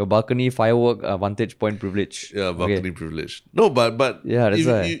 your balcony firework vantage point privilege. Yeah, balcony privilege. No, but yeah, that's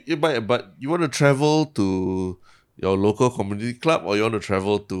why. But you want to travel to your local community club, or you want to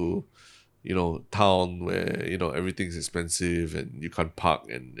travel to, town where everything's expensive and you can't park,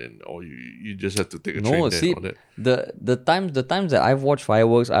 and or you just have to take a train there. See, the times that I've watched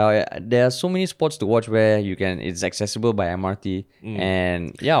fireworks, there are so many spots to watch where it's accessible by MRT.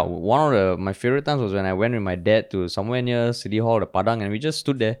 And yeah, one of my favorite times was when I went with my dad to somewhere near City Hall, the Padang, and we just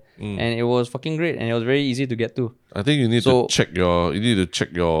stood there, and it was fucking great, and it was very easy to get to. I think you need to check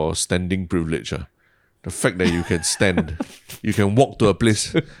your standing privilege. The fact that you can stand, you can walk to a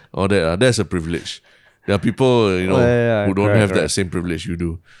place, or that's a privilege. There are people, who don't have that same privilege you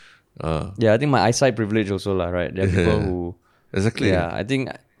do. I think my eyesight privilege also, lah, right? There are people who... Exactly. Yeah, I think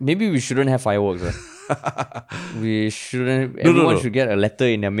maybe we shouldn't have fireworks. We shouldn't... Everyone should get a letter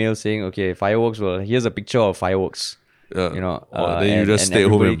in their mail saying, okay, fireworks, here's a picture of fireworks. Yeah. Then you just stay at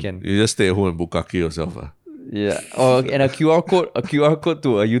home you just stay at home and bukake yourself. Yeah, and a QR code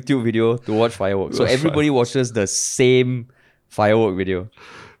to a YouTube video to watch fireworks. So everybody watches the same firework video.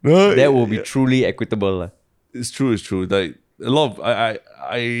 No, that will be truly equitable. It's true. Like a lot of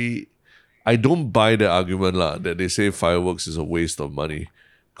I don't buy the argument, that they say fireworks is a waste of money,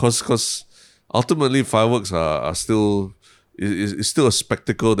 cause ultimately fireworks are still is still a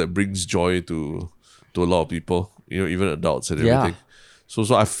spectacle that brings joy to a lot of people, even adults and everything. So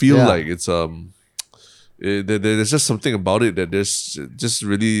I feel like it's there's just something about it that just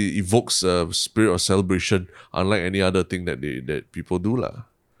really evokes a spirit of celebration, unlike any other thing that people do, lah.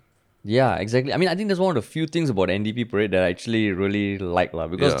 Yeah, exactly. I mean, I think that's one of the few things about the NDP parade that I actually really like, lah,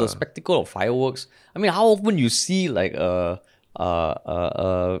 because the spectacle of fireworks. I mean, how often you see like a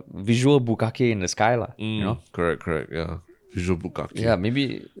visual bukake in the sky, lah? Correct. Yeah, visual bukake. Yeah,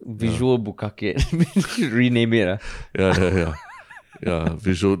 maybe visual bukake. Rename it. Yeah. Yeah,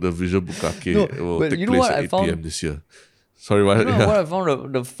 the visual bukake will take place at 8 p.m. this year. Sorry, what? What I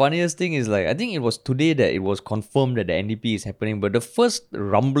found the funniest thing is, like, I think it was today that it was confirmed that the NDP is happening, but the first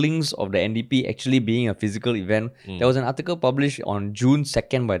rumblings of the NDP actually being a physical event, there was an article published on June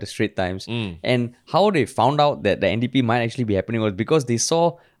 2nd by the Straits Times, and how they found out that the NDP might actually be happening was because they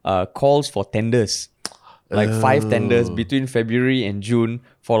saw calls for tenders, like 5 tenders between February and June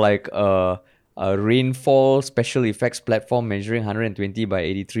for like a rainfall special effects platform measuring 120 by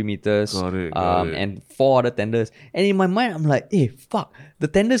 83 meters. Got it. And 4 other tenders. And in my mind, I'm like, hey, fuck. The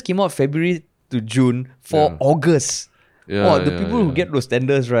tenders came out February to June for August. The people who get those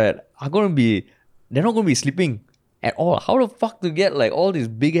tenders, right, they're not going to be sleeping at all. How the fuck to get like all this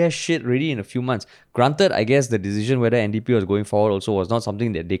big ass shit ready in a few months? Granted, I guess the decision whether NDP was going forward also was not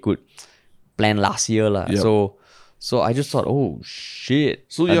something that they could plan last year, lah. So I just thought, oh shit.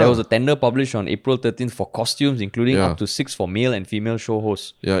 So there was a tender published on April 13th for costumes, including up to 6 for male and female show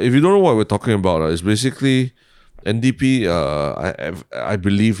hosts. Yeah, if you don't know what we're talking about, it's basically NDP. I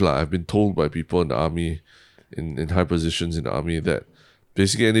believe, I've been told by people in the army, in high positions in the army, that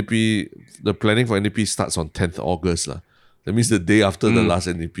basically NDP, the planning for NDP starts on 10th August. That means the day after the last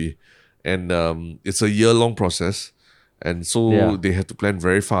NDP. And it's a year-long process. And so they have to plan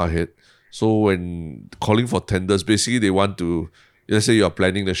very far ahead. So when calling for tenders, basically they want to, let's say you are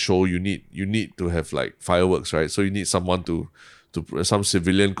planning the show, you need to have like fireworks, right? So you need someone some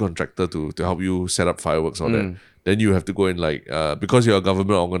civilian contractor to help you set up fireworks on that. Then you have to go and because you're a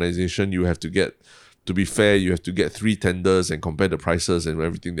government organization, you have to get, to be fair, you have to get 3 tenders and compare the prices and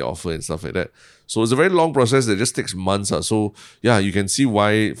everything they offer and stuff like that. So it's a very long process that just takes months. So yeah, you can see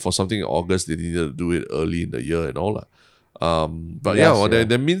why for something in August they needed to do it early in the year and all. But Yes, well, yeah.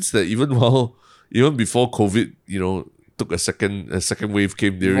 that means that even before COVID, took a second wave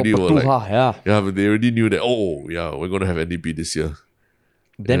came, they already were like, Petuha, yeah. but they already knew that, we're gonna have NDP this year.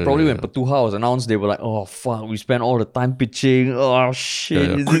 Then probably when Petuha was announced, they were like, "Oh fuck, we spent all the time pitching. Oh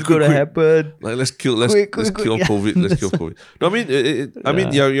shit, is this gonna happen? Like let's kill Quick, COVID. yeah. Let's kill COVID. No, I mean, I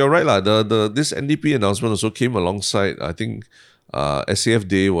mean, you're right lah. This NDP announcement also came alongside. I think, SAF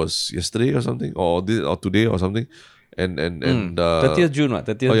Day was yesterday or something, or today or something, and 30th June, what?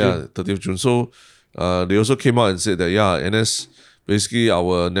 30th June. 30th June. So, they also came out and said that NS, basically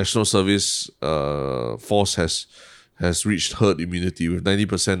our national service force has reached herd immunity with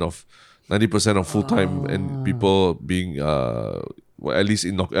 90% of full time and people being at least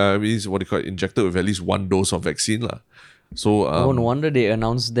injected with at least one dose of vaccine lah. So No wonder they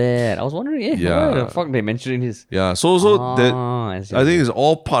announced that. I was wondering, why the fuck they mentioning this? Yeah, so that I think it's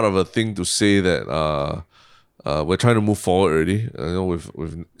all part of a thing to say that we're trying to move forward already.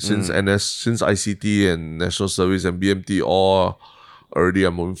 With since since ICT and National Service and BMT all already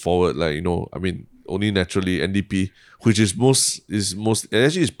are moving forward. Like I mean, only naturally NDP, which is most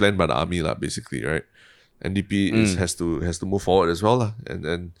actually is planned by the army lah, basically, right? NDP has to move forward as well lah,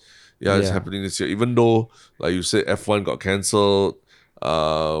 and it's happening this year. Even though, like you said, F1 got cancelled.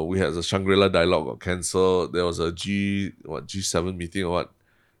 We had the Shangri-La dialogue got cancelled. There was a G7 meeting or what?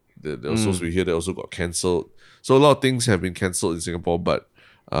 That was supposed to be here. That also got cancelled. So a lot of things have been cancelled in Singapore, but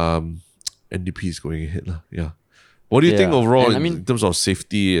NDP is going ahead lah. Yeah. What do you think overall in terms of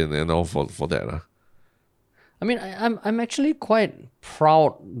safety and all for that lah? I mean, I'm actually quite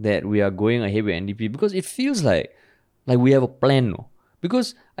proud that we are going ahead with NDP because it feels like we have a plan, no?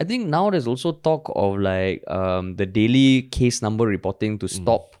 Because I think now there's also talk of like the daily case number reporting to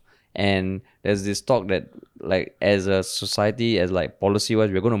stop, and there's this talk that like as a society, as like policy wise,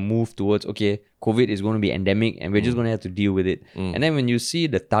 we're going to move towards COVID is going to be endemic and we're just going to have to deal with it. And then when you see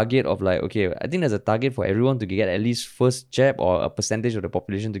the target of like, I think there's a target for everyone to get at least first jab or a percentage of the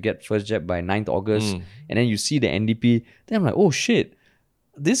population to get first jab by 9th August. And then you see the NDP, then I'm like, oh shit,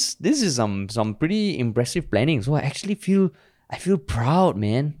 this is some pretty impressive planning. So I actually feel proud,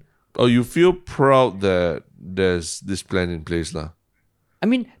 man. Oh, you feel proud that there's this plan in place lah? I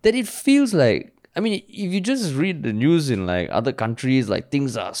mean, that it feels like, if you just read the news in like other countries, like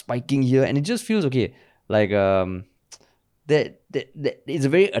things are spiking here, and it just feels like that it's a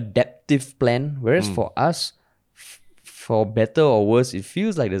very adaptive plan. Whereas for us, for better or worse, it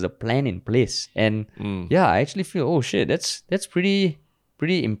feels like there's a plan in place. And I actually feel, oh shit, that's pretty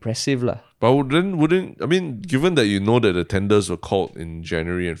impressive lah. But wouldn't I mean, given that that the tenders were called in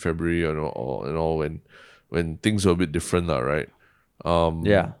January and February and all when things were a bit different lah, right?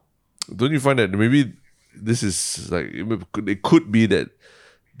 Don't you find that maybe this is like it could be that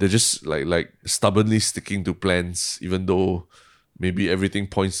they're just like stubbornly sticking to plans, even though maybe everything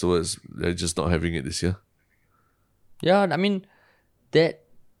points towards they're just not having it this year? Yeah, I mean that.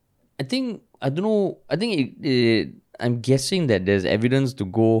 I don't know. I think I'm guessing that there's evidence to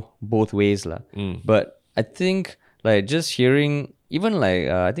go both ways lah. But I think like just hearing. Even like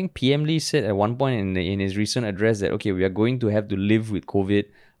I think PM Lee said at one point in his recent address that we are going to have to live with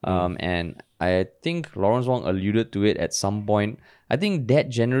COVID, and I think Lawrence Wong alluded to it at some point. I think that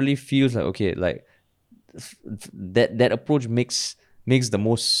generally feels like that approach makes the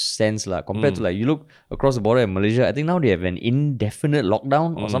most sense lah, compared to like you look across the border in Malaysia. I think now they have an indefinite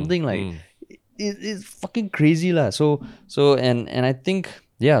lockdown or something like it's fucking crazy lah. So and I think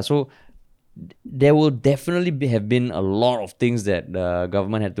so. There will definitely have been a lot of things that the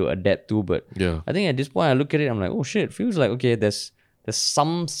government had to adapt to, but I think at this point I look at it, I'm like, oh shit, feels like there's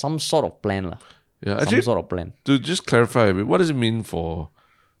some sort of plan lah. Yeah, some actually, sort of plan. To just clarify a bit, what does it mean for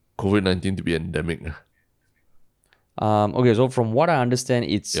COVID-19 to be endemic? So from what I understand,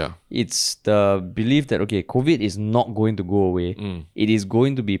 it's the belief that COVID is not going to go away. It is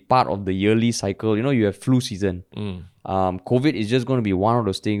going to be part of the yearly cycle. You have flu season. COVID is just going to be one of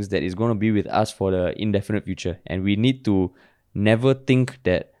those things that is going to be with us for the indefinite future, and we need to never think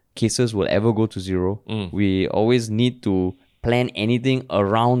that cases will ever go to zero. We always need to plan anything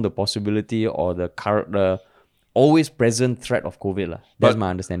around the possibility or the always present threat of COVID lah. That's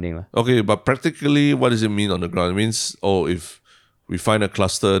my understanding lah. Okay, but practically, what does it mean on the ground? It means, if we find a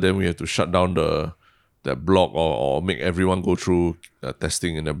cluster, then we have to shut down that block or make everyone go through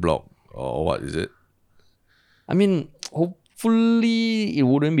testing in the block, or what is it? I mean, hopefully it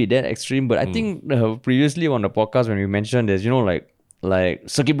wouldn't be that extreme, but I think previously on the podcast when we mentioned there's like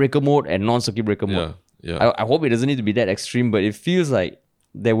circuit breaker mode and non-circuit breaker mode. Yeah. I hope it doesn't need to be that extreme, but it feels like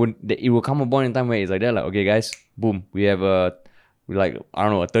it will come a point in time where it's like that, like, okay guys, boom, we have we like, I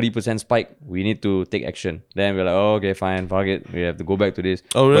don't know, a 30% spike, we need to take action. Then we're like, oh, okay, fine, fuck it, we have to go back to this.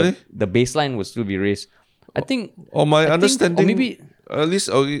 Oh, really? But the baseline will still be raised. I think. Or my I understanding, think, or maybe. at least,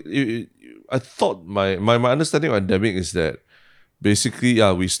 I thought my understanding of endemic is that basically,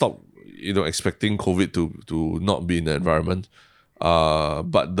 we stopped, expecting COVID to not be in the environment.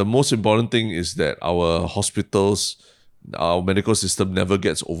 But the most important thing is that our hospitals, our medical system never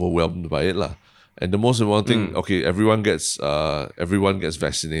gets overwhelmed by it, lah. And the most important thing, okay, everyone gets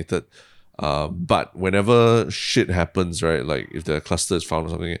vaccinated. But whenever shit happens, right, like if the cluster is found or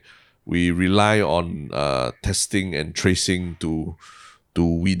something, we rely on testing and tracing to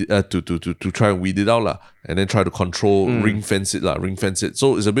try and weed it out, lah, and then try to control, ring fence it.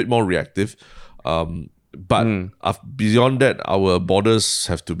 So it's a bit more reactive. But beyond that, our borders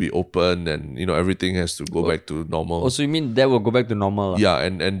have to be open, and everything has to go back to normal. Oh, so you mean that will go back to normal? Yeah,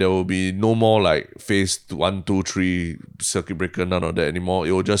 and there will be no more like phase 1, 2, 3 circuit breaker, none of that anymore.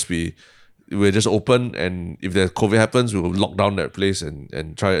 It will just be, we're just open, and if there's COVID happens, we will lock down that place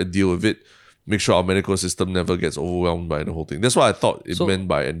and try to deal with it. Make sure our medical system never gets overwhelmed by the whole thing. That's what I thought it meant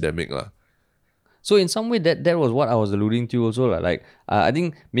by endemic, lah. So in some way, that was what I was alluding to also. Like, I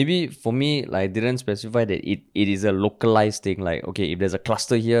think maybe for me, like, I didn't specify that it is a localized thing. Like, okay, if there's a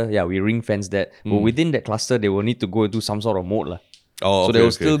cluster here, yeah, we ring fence that. But within that cluster, they will need to go into some sort of mode. Oh, so there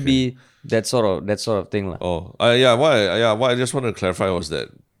will still be that sort of thing. Oh, what I just want to clarify was that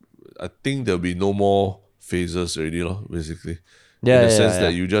I think there'll be no more phases already, basically. Yeah, in the sense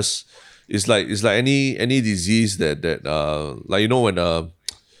that you just, it's like any disease that like, when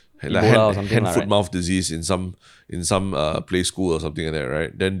like hand foot mouth disease in some play school or something like that,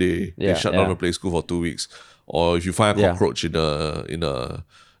 right? Then they shut down the play school for 2 weeks. Or if you find a cockroach in a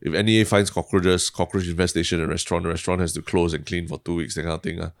if NEA finds cockroach infestation in a restaurant, the restaurant has to close and clean for 2 weeks, that kind of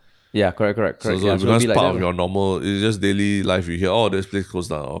thing. Yeah, correct. So it becomes part of your normal, it's just daily life. You hear, this place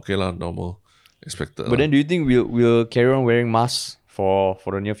closed down. Okay lah, normal, expected. But then do you think we'll carry on wearing masks for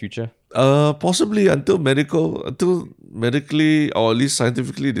the near future? Possibly until medically or at least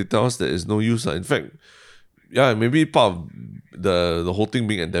scientifically they tell us that it's no use. In fact, maybe part of the whole thing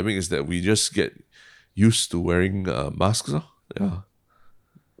being endemic is that we just get used to wearing masks.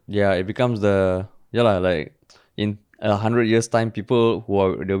 Yeah, it becomes like in 100 years time, people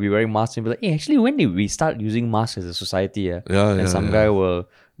they'll be wearing masks and be like, hey, actually, when did we start using masks as a society? And some guy will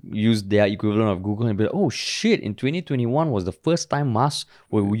use their equivalent of Google and be like, oh shit, in 2021 was the first time masks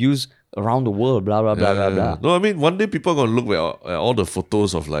were used around the world, blah, blah, blah, blah, blah. No, I mean, one day people are going to look at all the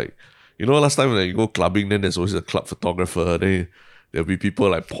photos of, like, last time when you go clubbing, then there's always a club photographer. Then there'll be people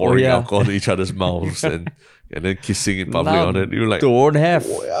like pouring alcohol to each other's mouths and then kissing in public. Now, and you're like, don't have.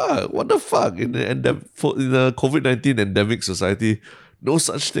 Oh, yeah, what the fuck? In the COVID-19 endemic society, no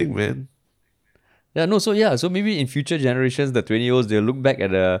such thing, man. So maybe in future generations, the 20-year-olds, they'll look back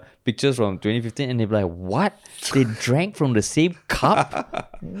at the pictures from 2015 and they'll be like, what? They drank from the same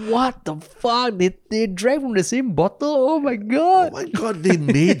cup? What the fuck? They drank from the same bottle? Oh my god. They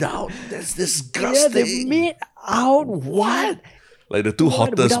made out. That's disgusting. Yeah, they made out. What? Like the two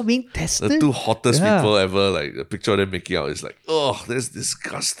hottest, without being tested? The two hottest people ever, like the picture of them making out is like, oh, that's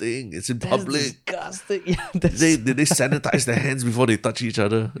disgusting. It's in public. Disgusting. Yeah, did they sanitize their hands before they touch each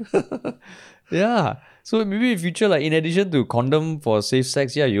other? Yeah. So maybe in future, like in addition to condom for safe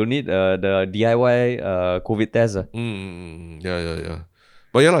sex, you'll need the DIY COVID test. Yeah.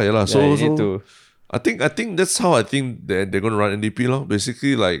 But yeah. So I think that's how I think they're going to run NDP, lor.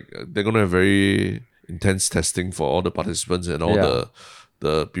 Basically, like they're going to have very intense testing for all the participants and all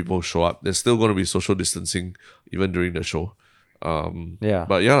the people who show up. There's still going to be social distancing even during the show.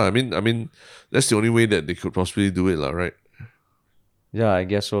 But yeah, I mean that's the only way that they could possibly do it, right? Yeah, I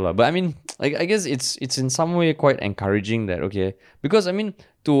guess so. But I mean, I guess it's in some way quite encouraging that, okay, because I mean,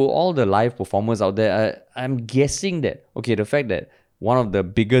 to all the live performers out there, I'm guessing that, okay, the fact that one of the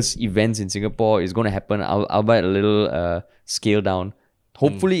biggest events in Singapore is going to happen, albeit a little scale down.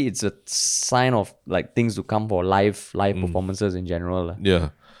 Hopefully, it's a sign of like things to come for live performances in general. Yeah.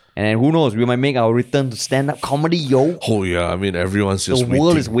 And then who knows, we might make our return to stand-up comedy, yo. Oh yeah, I mean, everyone's just waiting. The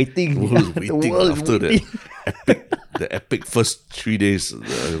world is waiting. The world after the epic first 3 days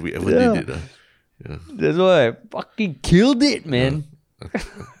we ever did it. Yeah. That's why I fucking killed it, man. I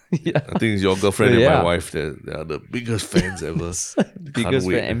think it's your girlfriend and my wife. They are the biggest fans ever. Biggest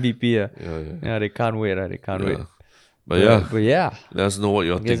fan, MVP. Yeah, they can't wait. They can't wait. But yeah, let us know what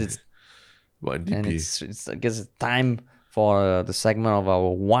you're thinking about NDP. And it's I guess it's time for the segment of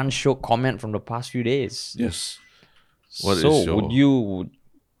our one show comment from the past few days. Yes. What you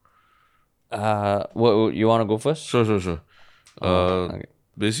want to go first? Sure. Okay.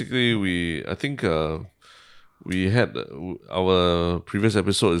 Basically, I think we had our previous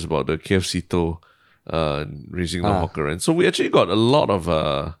episode is about the KFC toe raising the hawker rent. So we actually got a lot of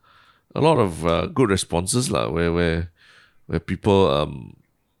good responses lah, where people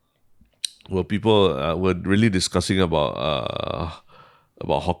were really discussing about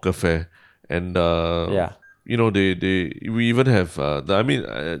hawker fare, and you know, we even have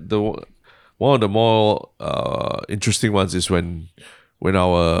one of the more interesting ones is when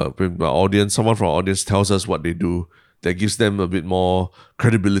our audience, someone from our audience tells us what they do, that gives them a bit more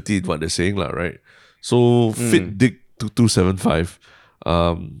credibility in what they're saying, lah, right? So Fit Dick 2275,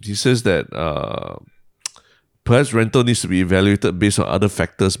 he says that perhaps rental needs to be evaluated based on other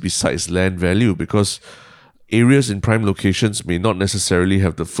factors besides land value, because areas in prime locations may not necessarily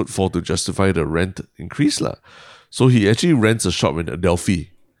have the footfall to justify the rent increase, lah. So he actually rents a shop in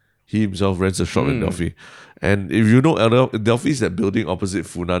Adelphi. He himself rents a shop in Adelphi. And if you know, Adelphi is that building opposite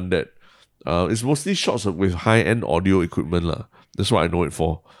Funan that it's mostly shops with high-end audio equipment, lah. That's what I know it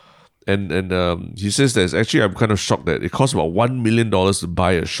for. And he says that actually, I'm kind of shocked that it costs about $1 million to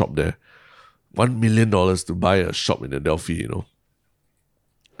buy a shop there. $1 million to buy a shop in Adelphi, you know.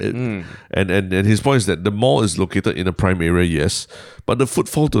 And his point is that the mall is located in a prime area, yes, but the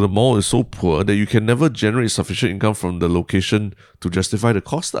footfall to the mall is so poor that you can never generate sufficient income from the location to justify the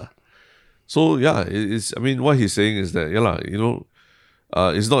cost, lah. So yeah, what he's saying is that, you know,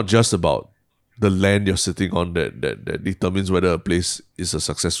 it's not just about the land you're sitting on that determines whether a place is a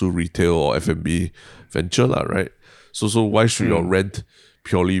successful retail or F&B venture, lah, right? So why should your rent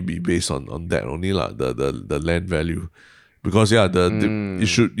purely be based on that only, lah, the land value? Because you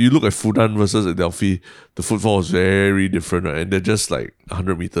look at Funan versus Adelphi, the footfall is very different, right? And they're just like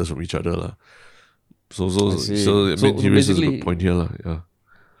 100 meters from each other, lah. So he raises a good point here, lah. Yeah.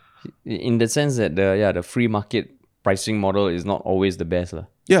 In the sense that the free market pricing model is not always the best, lah.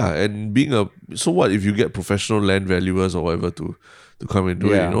 Yeah, and so what if you get professional land valuers or whatever to come and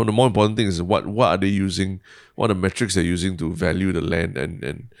do it? You know, the more important thing is what are they using? What are the metrics they're using to value the land?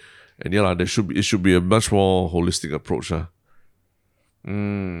 And it should be a much more holistic approach, That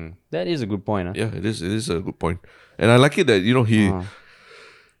is a good point, Yeah, it is a good point, and I like it that, you know, he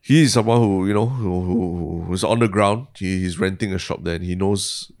is someone who, you know, who's on the ground. He's renting a shop there, and he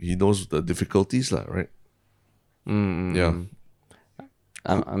knows the difficulties, lah, right? Yeah.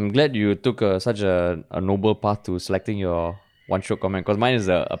 I'm glad you took such a noble path to selecting your one-shot comment, because mine is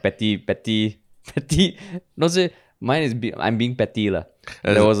a petty. No, say mine is I'm being petty, lah.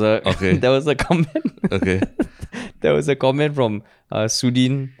 There was a comment. Okay. There was a comment from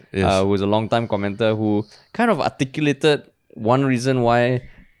Sudin, Yes. who was a long-time commenter, who kind of articulated one reason why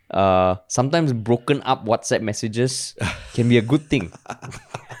sometimes broken up WhatsApp messages can be a good thing.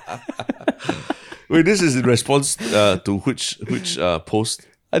 Wait, this is in response to which post?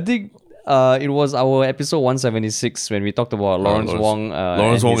 I think it was our episode 176 when we talked about Lawrence Wong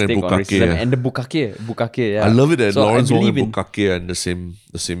and Bukake, and the Bukake. Yeah. I love it that So Lawrence Wong and Bukake are in the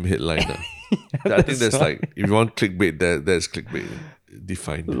same headline. I think that's like, if you want clickbait, that's clickbait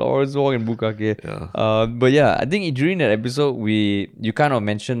defined. Lawrence Wong and Bukake. Yeah. But yeah, I think during that episode, you kind of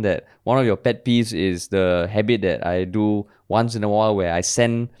mentioned that one of your pet peeves is the habit that I do once in a while, where I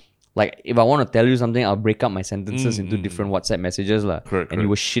send, like, if I want to tell you something, I'll break up my sentences into different WhatsApp messages, lah. Correct. You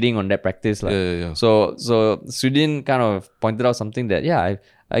were shitting on that practice, lah. Yeah. So Sudin kind of pointed out something that,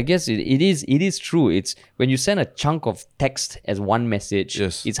 I guess it is true. It's when you send a chunk of text as one message,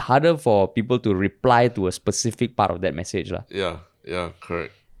 Yes. it's harder for people to reply to a specific part of that message, lah. Yeah,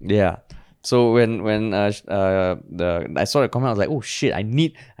 correct. Yeah. So when I saw the comment, I was like, oh shit, I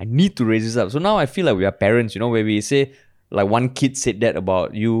need to raise this up. So now I feel like we are parents, you know, where we say, like, one kid said that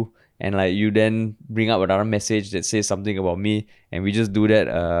about you, and like you then bring up another message that says something about me, and we just do that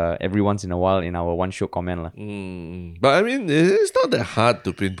every once in a while in our one show comment, lah. But I mean, it's not that hard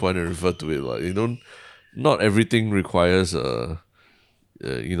to pinpoint and refer to it, like, you know. Not everything requires a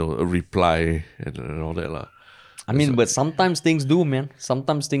reply and all that, lah. I mean, but sometimes things do, man.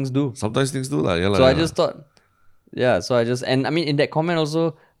 Sometimes things do. Sometimes things do, lah. Yeah, So I just thought, and I mean, in that comment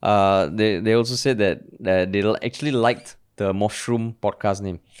also, they also said that they actually liked the Mushroom podcast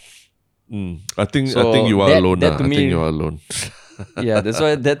name. I think you are alone. I think you are alone. Yeah, that's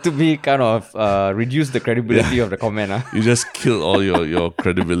why that to me kind of reduced the credibility of the comment. You just killed all your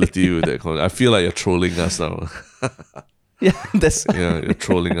credibility with that comment. I feel like you're trolling us now. Yeah, you're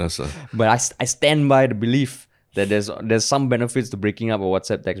trolling us. But I stand by the belief that there's some benefits to breaking up a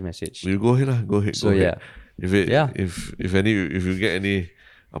WhatsApp text message. You go ahead, go ahead. So ahead. If you get any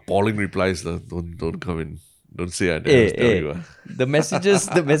appalling replies, don't come in Don't say I never tell you. The messages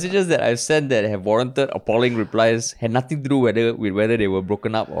that I've sent that have warranted appalling replies had nothing to do with whether they were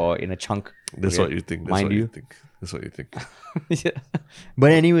broken up or in a chunk. That's what you think. That's what you think. That's what you think. Yeah.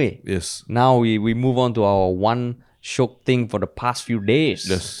 But anyway, Yes. now we move on to our one shock thing for the past few days.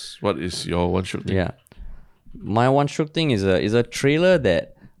 Yes. What is your one shock thing? Yeah. My one shock thing is a trailer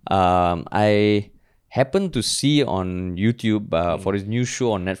that I happened to see on YouTube for his new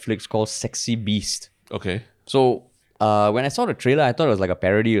show on Netflix called Sexy Beast. Okay. So when I saw the trailer, I thought it was like a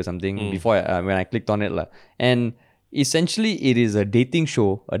parody or something before when I clicked on it. And essentially, it is a dating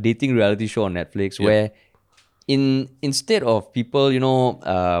show, a dating reality show on Netflix where instead of people,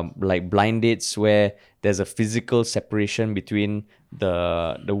 like blind dates where there's a physical separation between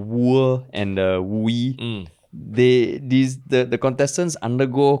the wooer and the wooee, the contestants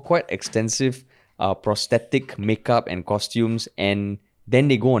undergo quite extensive prosthetic makeup and costumes, and then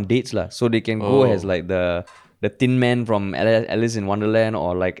they go on dates so they can go as like the Tin Man from Alice in Wonderland,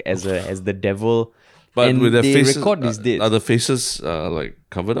 or like as the devil. But and with their they faces, record these dates. Are the faces like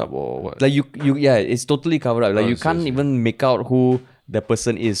covered up or what? Like it's totally covered up. Like you can't even make out who the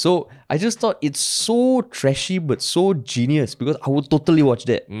person is. So I just thought it's so trashy but so genius, because I would totally watch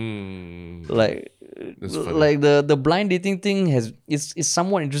that. Like the blind dating thing is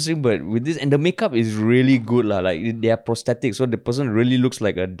somewhat interesting, but with this, and the makeup is really good like they are prosthetic, so the person really looks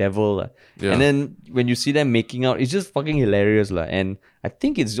like a devil And then when you see them making out, it's just fucking hilarious and I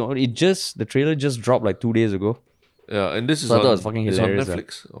think the trailer just dropped like 2 days ago. Yeah, and this is I thought it was fucking hilarious. On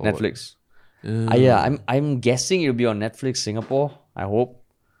Netflix. Netflix. I'm guessing it'll be on Netflix Singapore. I hope.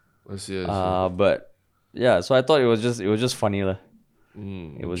 I see. But yeah, so I thought it was just funny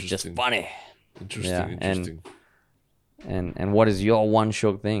It was just funny. Interesting. And what is your one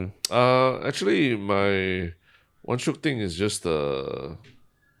shock thing? Actually, my one shock thing is just going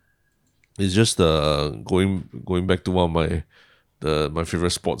back to one of my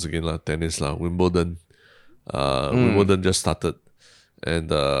favorite sports again tennis Wimbledon. Wimbledon just started,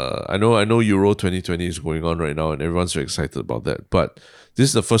 and I know Euro 2020 is going on right now, and everyone's very excited about that. But this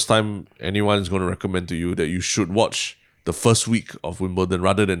is the first time anyone is going to recommend to you that you should watch the first week of Wimbledon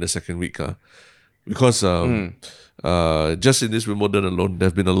rather than the second week. Because just in this Wimbledon alone, there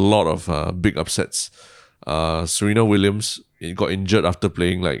have been a lot of big upsets. Serena Williams got injured after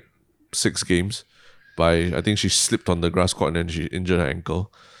playing like 6 games. I think she slipped on the grass court and then she injured her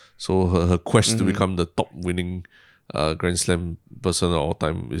ankle. So her quest to become the top winning Grand Slam person of all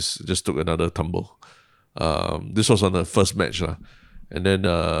time just took another tumble. This was on the first match. And then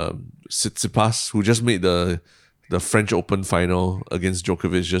Tsitsipas, who just made the French Open final against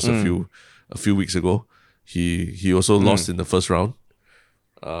Djokovic just a few weeks ago. He also lost in the first round.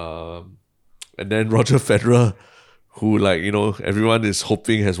 And then Roger Federer, who everyone is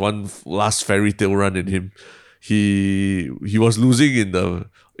hoping has one last fairy tale run in him. He was losing in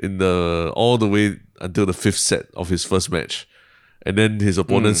the all the way until the 5th set of his first match. And then his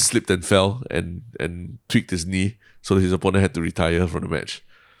opponent slipped and fell and tweaked his knee, so his opponent had to retire from the match.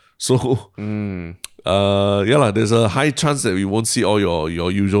 So there's a high chance that we won't see all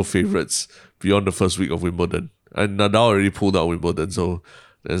your usual favorites beyond the first week of Wimbledon. And Nadal already pulled out Wimbledon, so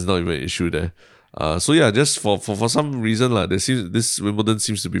there's not even an issue there. Just for some reason this Wimbledon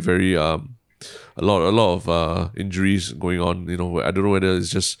seems to be very a lot of injuries going on. I don't know whether it's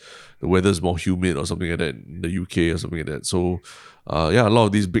just the weather's more humid or something like that in the UK or something like that. So a lot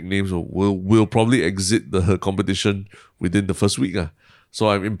of these big names will probably exit the competition within the first week. So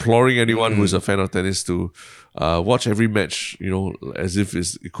I'm imploring anyone who's a fan of tennis to watch every match, as if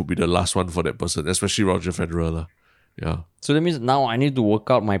it could be the last one for that person, especially Roger Federer. Yeah. So that means now I need to work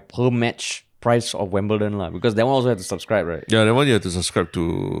out my per match price of Wimbledon because that one also have to subscribe, right? Yeah, that one you have to subscribe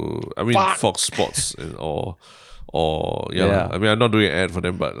to. I mean, Fox Sports or I mean, I'm not doing an ad for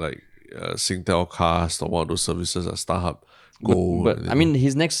them, but like Singtel Cast or one of those services, StarHub Go. But I mean,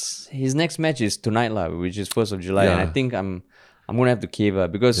 his next match is tonight, which is 1st of July, and I think I'm gonna have to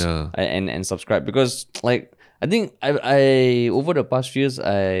cave because and subscribe because I think I over the past few years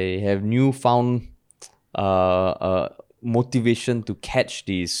I have newfound motivation to catch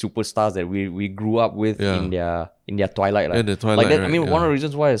these superstars that we grew up with in their twilight. In the twilight, that, right, I mean, one of the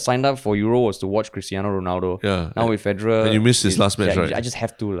reasons why I signed up for Euro was to watch Cristiano Ronaldo. Yeah. Now with Federer, and you missed his last match, right? I just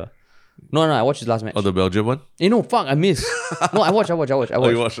have to No, I watched his last match. Oh, the Belgium one? No, fuck, I missed. No, I watched. Oh,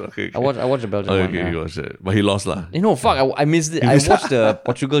 you watched? Okay. I watched the Belgium one. Okay, you watched it. But he lost No, fuck, I missed it. I watched the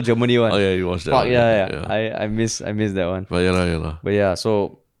Portugal-Germany one. Oh, yeah, you watched that fuck, one. Yeah. I missed that one. But yeah. But yeah,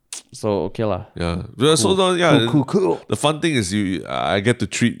 so okay lah. Yeah. Cool. The fun thing is I get to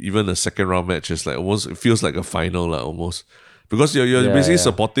treat even a second round match as like almost, it feels like a final almost. Because you're Yeah, basically yeah.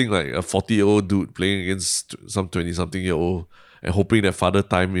 supporting like a 40-year-old dude playing against some 20-something-year-old and hoping that Father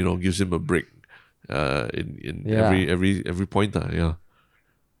Time, gives him a break in Yeah. every point. Yeah.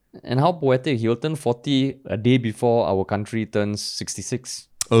 And how poetic. He'll turn 40 a day before our country turns 66.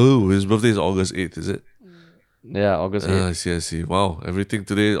 Oh, his birthday is August 8th, is it? Yeah, August 8th. I see. Wow, everything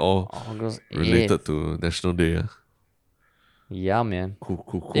today all August 8th. related to National Day. Yeah, man.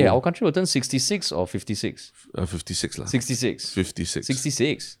 Cool. Yeah, our country will turn 66 or 56? 56 lah. 66. 56.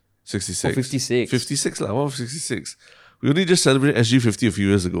 66. 66. Oh, 56. 56 lah. Wow, 66. We only just celebrated SG50 a few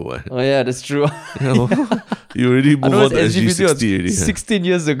years ago. Oh, yeah, that's true. You already moved on to SG50 was SG60 already. 16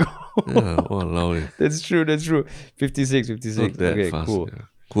 years ago. Yeah, walao. That's true. 56. Not that Okay, fast. cool. Yeah.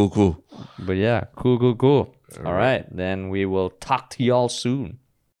 Cool. But yeah, cool. All right, then we will talk to y'all soon.